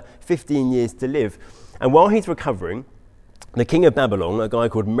him another 15 years to live. And while he's recovering, the king of Babylon, a guy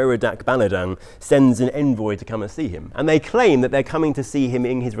called Merodach-Baladan, sends an envoy to come and see him. And they claim that they're coming to see him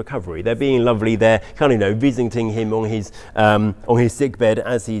in his recovery. They're being lovely. They're kind of, visiting him on his sickbed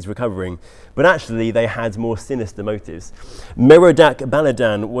as he's recovering. But actually, they had more sinister motives.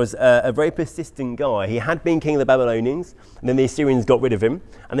 Merodach-Baladan was a very persistent guy. He had been king of the Babylonians, and then the Assyrians got rid of him.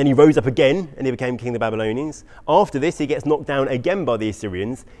 And then he rose up again, and he became king of the Babylonians. After this, he gets knocked down again by the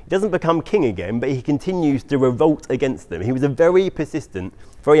Assyrians. He doesn't become king again, but he continues to revolt against them. He was a very persistent,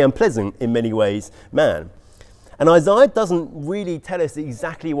 very unpleasant in many ways man. And Isaiah doesn't really tell us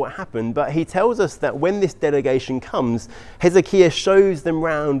exactly what happened, but he tells us that when this delegation comes, Hezekiah shows them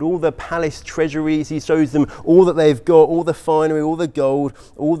round all the palace treasuries. He shows them all that they've got, all the finery, all the gold,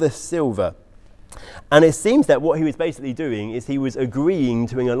 all the silver. And it seems that what he was basically doing is he was agreeing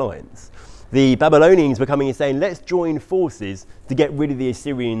to an alliance. The Babylonians were coming and saying, let's join forces to get rid of the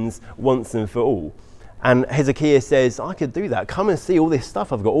Assyrians once and for all. And Hezekiah says, I could do that. Come and see all this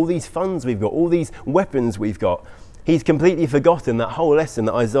stuff I've got, all these funds we've got, all these weapons we've got. He's completely forgotten that whole lesson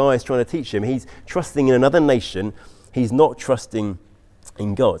that Isaiah is trying to teach him. He's trusting in another nation. He's not trusting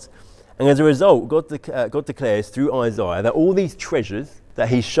in God. And as a result, God declares through Isaiah that all these treasures that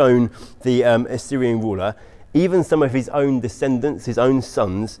he's shown the Assyrian ruler, even some of his own descendants, his own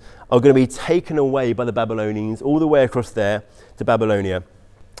sons, are going to be taken away by the Babylonians all the way across there to Babylonia.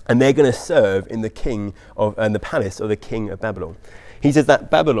 And they're going to serve in the palace of the king of Babylon. He says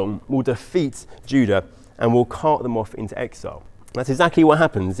that Babylon will defeat Judah and will cart them off into exile. That's exactly what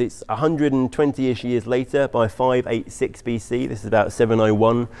happens. It's 120-ish years later, by 586 BC. This is about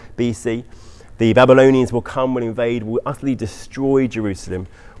 701 BC. The Babylonians will come, will invade, will utterly destroy Jerusalem,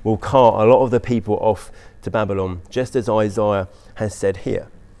 will cart a lot of the people off to Babylon, just as Isaiah has said here.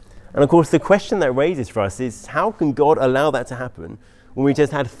 And of course, the question that raises for us is, how can God allow that to happen when we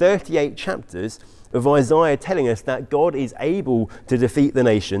just had 38 chapters of Isaiah telling us that God is able to defeat the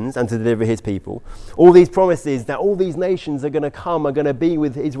nations and to deliver his people? All these promises that all these nations are going to come, are going to be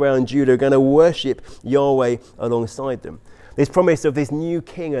with Israel and Judah, are going to worship Yahweh alongside them. This promise of this new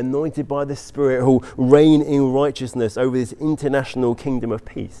king anointed by the Spirit who will reign in righteousness over this international kingdom of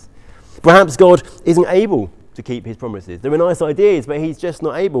peace. Perhaps God isn't able to keep his promises. There are nice ideas, but he's just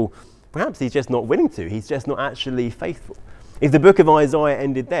not able. Perhaps he's just not willing to. He's just not actually faithful. If the book of Isaiah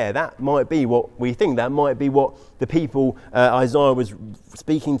ended there, that might be what we think. That might be what the people Isaiah was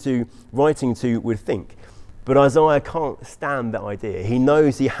speaking to, writing to, would think. But Isaiah can't stand that idea. He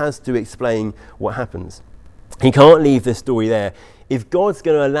knows he has to explain what happens. He can't leave the story there. If God's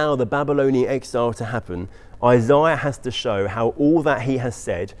going to allow the Babylonian exile to happen, Isaiah has to show how all that he has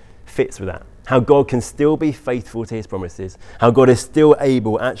said fits with that. How God can still be faithful to his promises. How God is still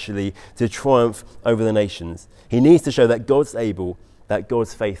able actually to triumph over the nations. He needs to show that God's able, that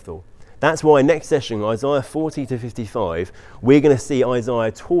God's faithful. That's why next session, Isaiah 40 to 55, we're going to see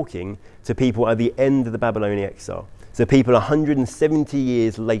Isaiah talking to people at the end of the Babylonian exile. So people 170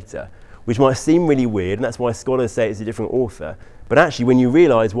 years later, which might seem really weird, and that's why scholars say it's a different author. But actually, when you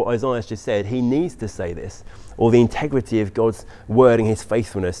realise what Isaiah's just said, he needs to say this, or the integrity of God's word and his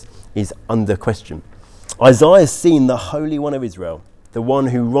faithfulness is under question. Isaiah's seen the Holy One of Israel, the one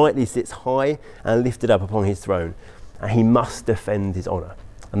who rightly sits high and lifted up upon his throne, and he must defend his honour.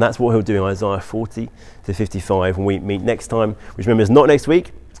 And that's what he'll do in Isaiah 40 to 55 when we meet next time, which remember is not next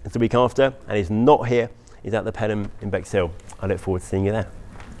week, it's the week after, and is not here, it's at the Pelham in Bexhill. I look forward to seeing you there.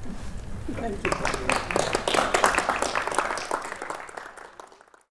 Thank you.